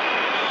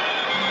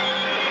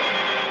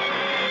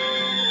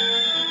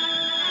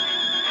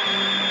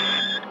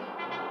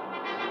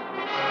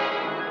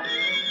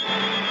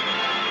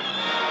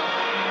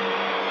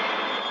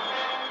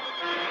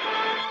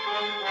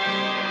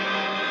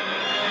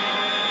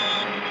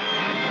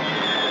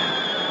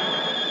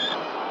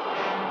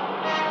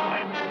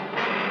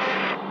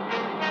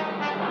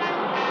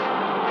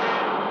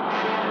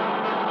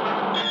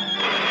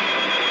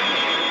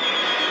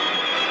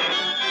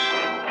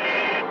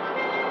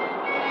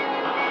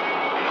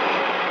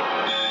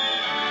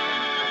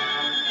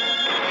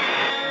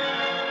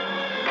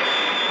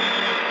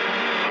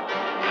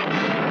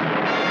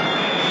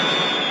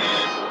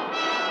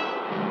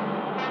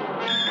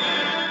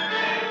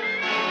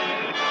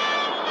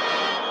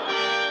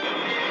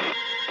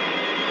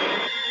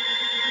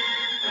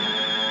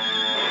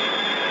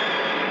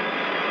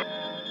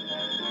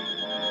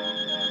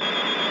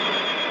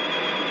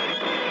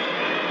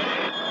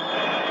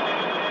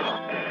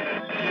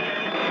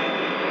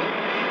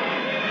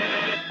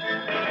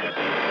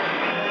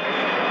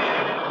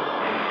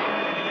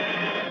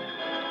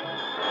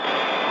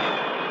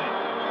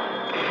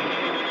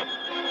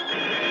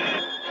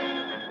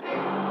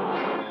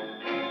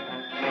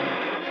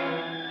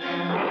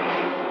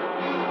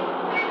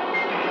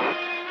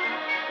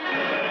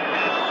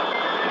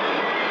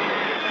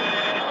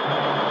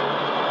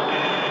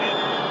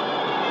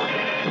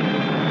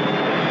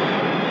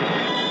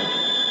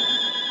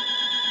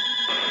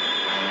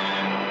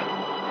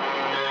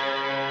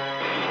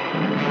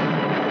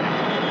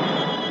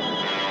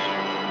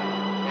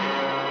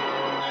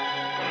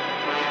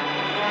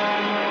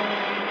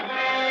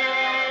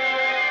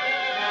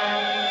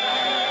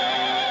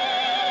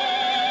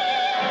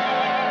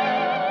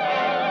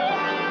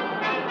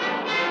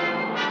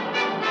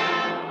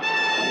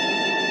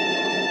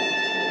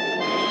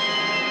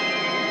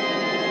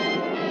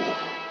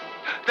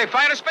 They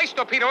fired a space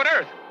torpedo at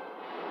Earth.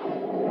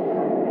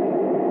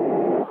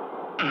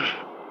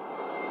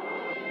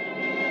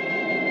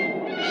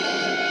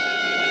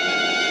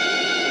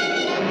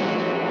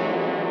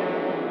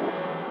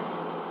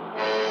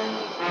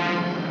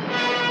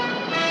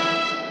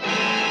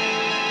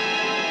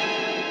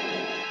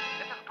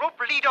 This is Group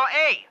Leader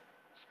A.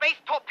 Space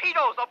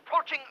torpedoes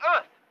approaching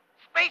Earth.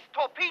 Space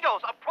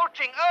torpedoes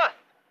approaching Earth.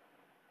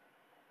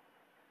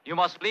 You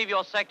must leave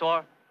your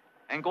sector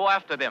and go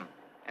after them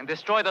and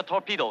destroy the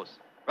torpedoes.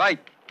 Right.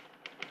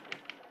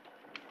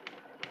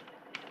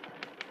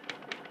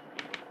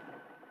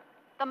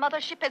 The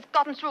mothership has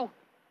gotten through,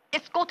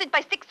 escorted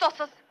by 6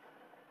 saucers.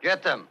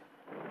 Get them.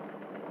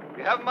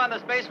 You have them on the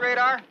space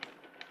radar?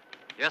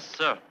 Yes,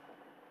 sir.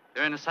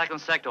 They're in the second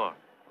sector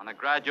on a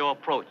gradual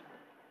approach.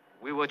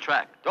 We will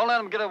track. Don't let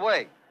them get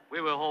away.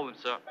 We will hold them,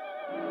 sir.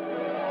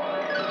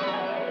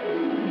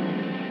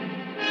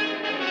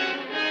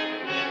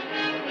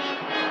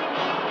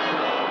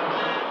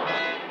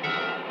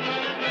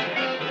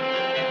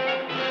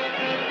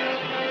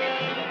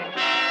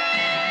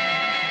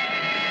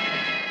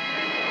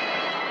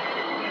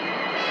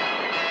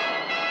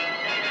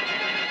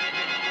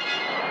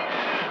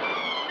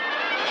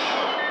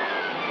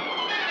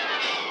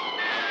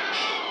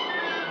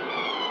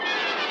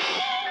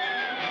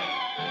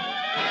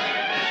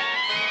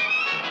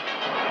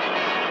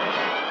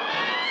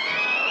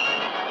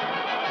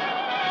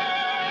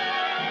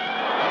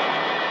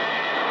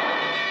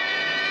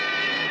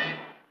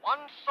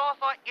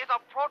 Is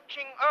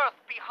approaching Earth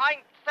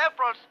behind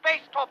several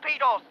space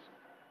torpedoes.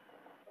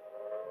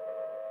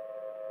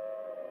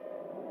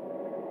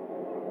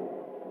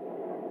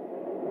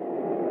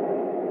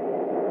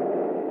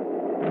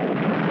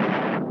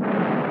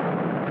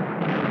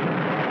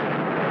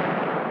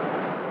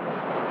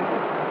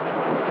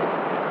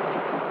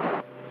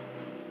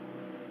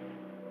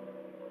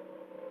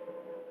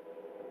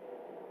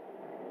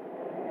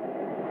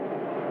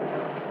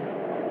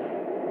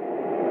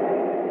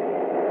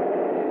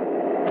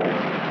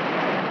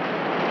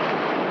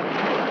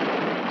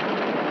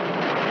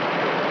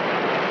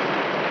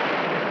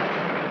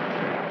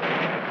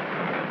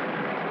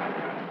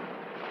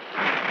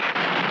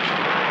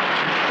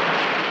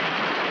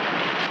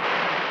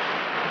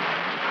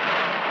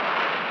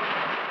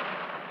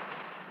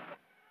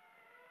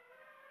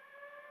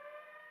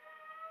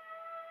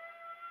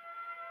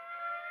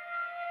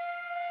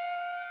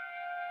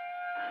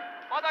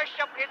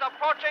 Mothership is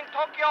approaching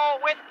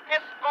Tokyo with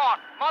escort.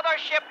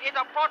 Mothership is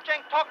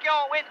approaching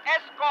Tokyo with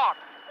escort.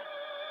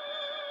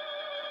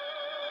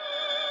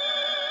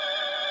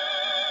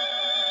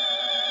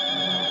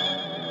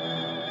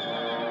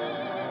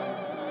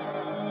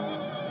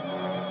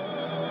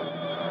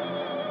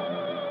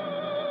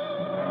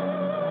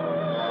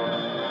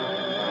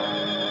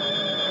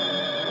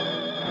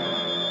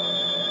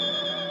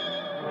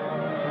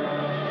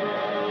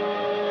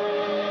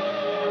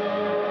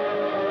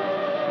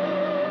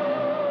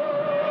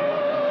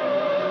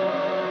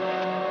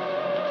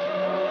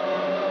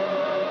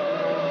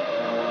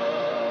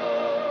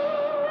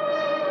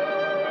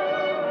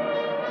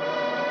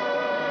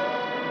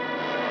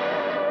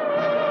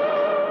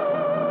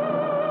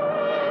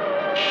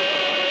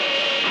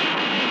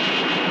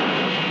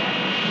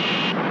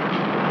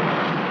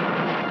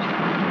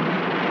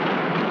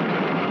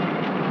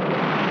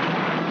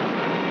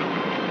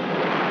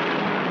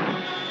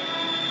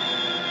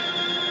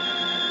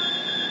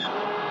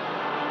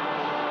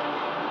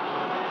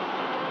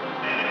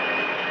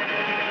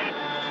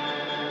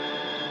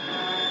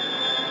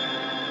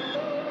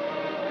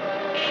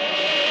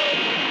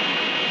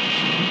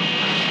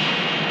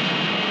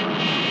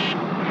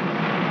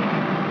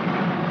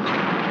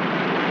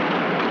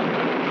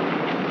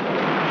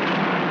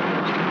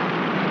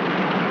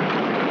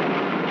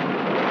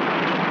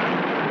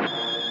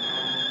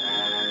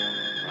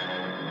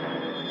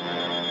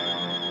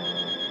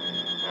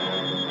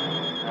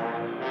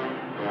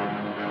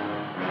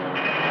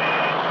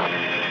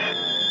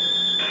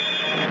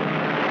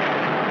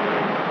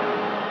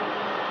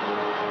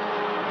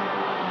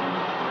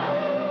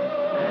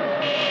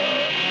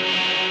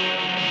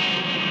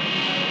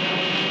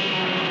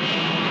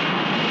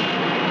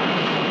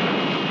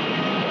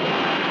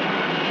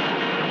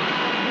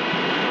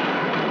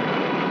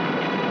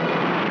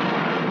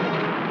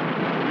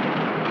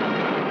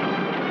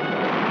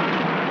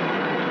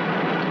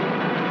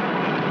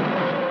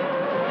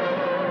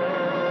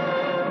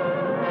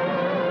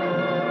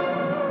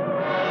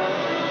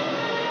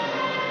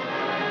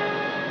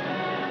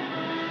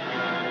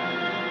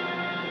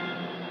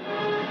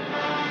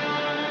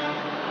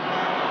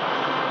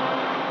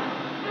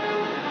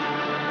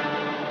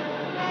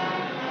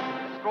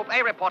 Group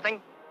A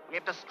reporting. We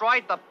have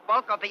destroyed the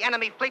bulk of the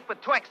enemy fleet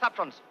with 2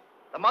 exceptions.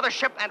 The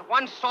mothership and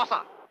 1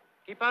 saucer.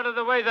 Keep out of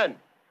the way, then.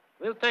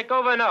 We'll take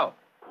over now.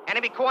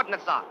 Enemy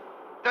coordinates are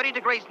 30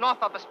 degrees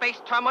north of the space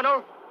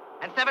terminal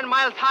and 7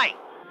 miles high.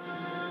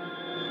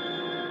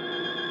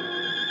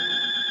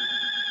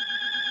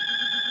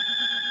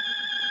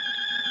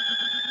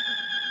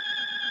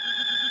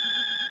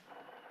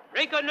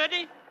 Ray gun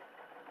ready?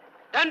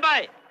 Stand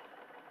by.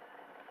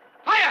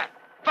 Fire!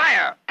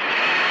 Fire!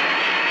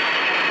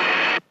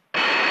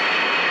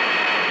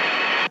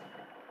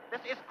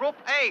 This is Group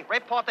A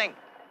reporting.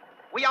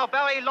 We are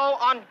very low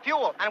on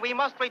fuel, and we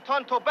must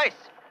return to base.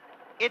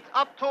 It's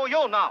up to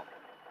you now.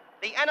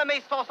 The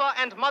enemy saucer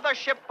and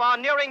mothership are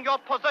nearing your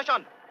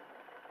position.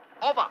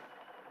 Over.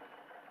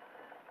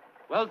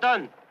 Well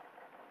done.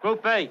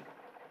 Group A.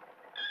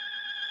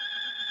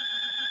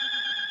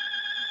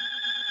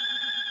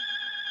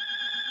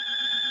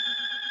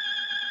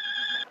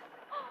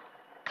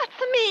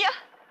 Katsumiya!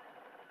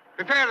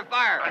 Prepare to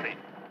fire. Ready.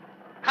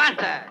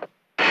 Contact.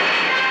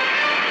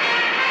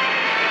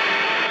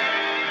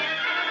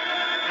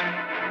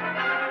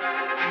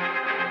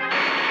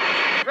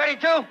 Ready,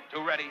 2?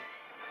 2 ready.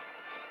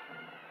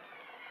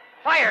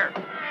 Fire!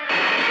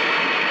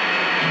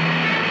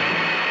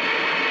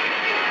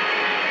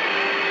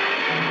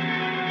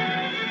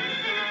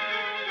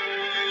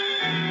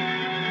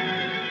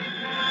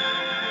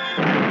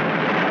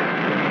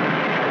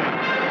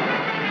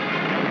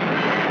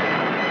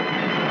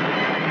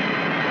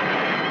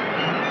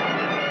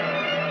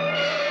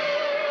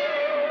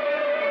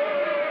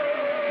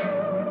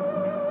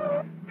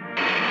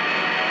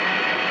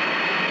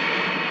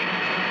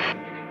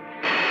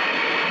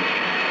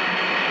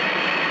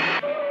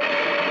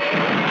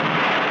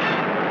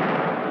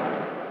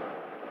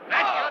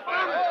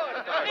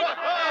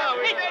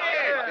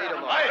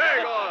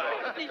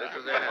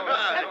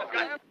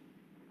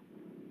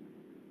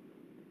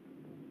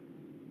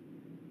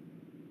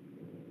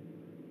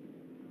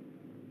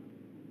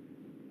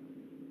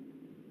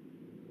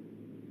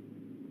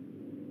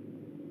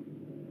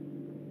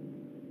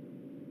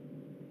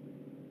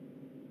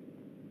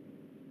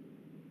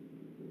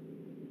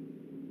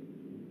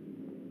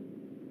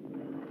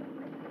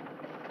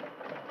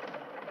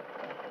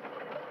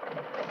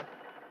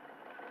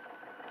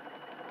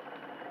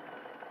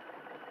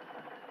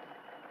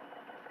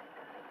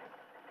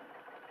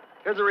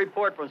 Here's a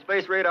report from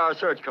Space Radar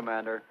Search,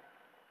 Commander.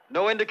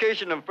 No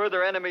indication of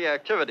further enemy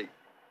activity.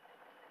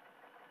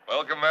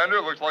 Well, Commander,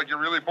 looks like you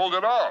really pulled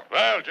it off.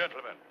 Well,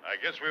 gentlemen, I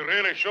guess we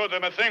really showed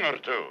them a thing or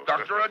two.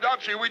 Dr.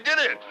 Adachi, we did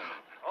it.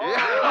 Oh,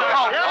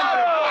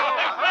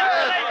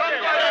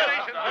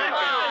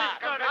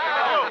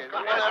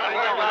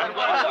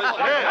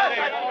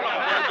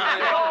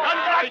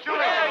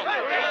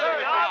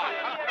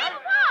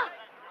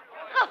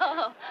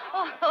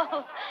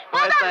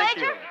 Why, on, thank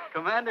Major. you.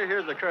 Commander,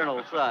 here's the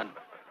colonel's son.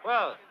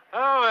 Well,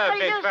 hello, How do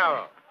you big do,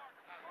 fellow.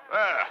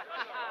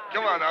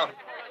 Come on now.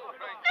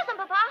 Listen,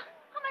 Papa.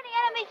 How many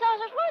enemy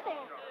saucers were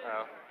there?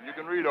 Well, you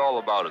can read all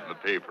about it in the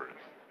papers.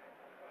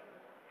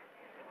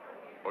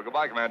 Well,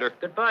 goodbye, Commander.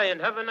 Goodbye,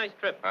 and have a nice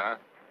trip. Uh-huh.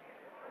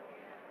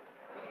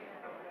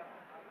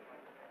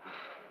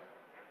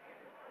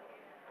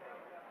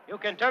 You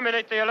can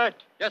terminate the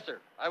alert. Yes, sir.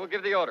 I will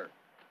give the order.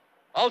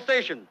 All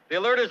stations, the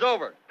alert is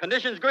over.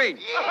 Conditions green.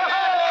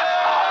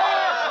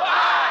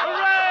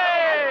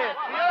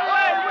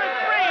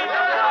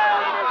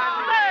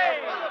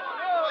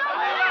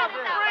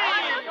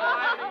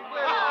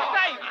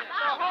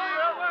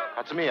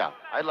 Katsumiya,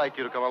 I'd like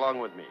you to come along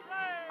with me.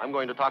 I'm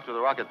going to talk to the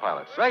rocket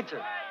pilots. Right,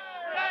 sir.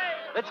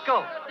 Let's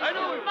go. I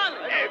know.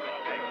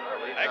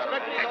 I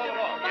expect it all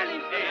along.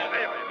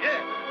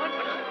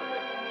 Yes.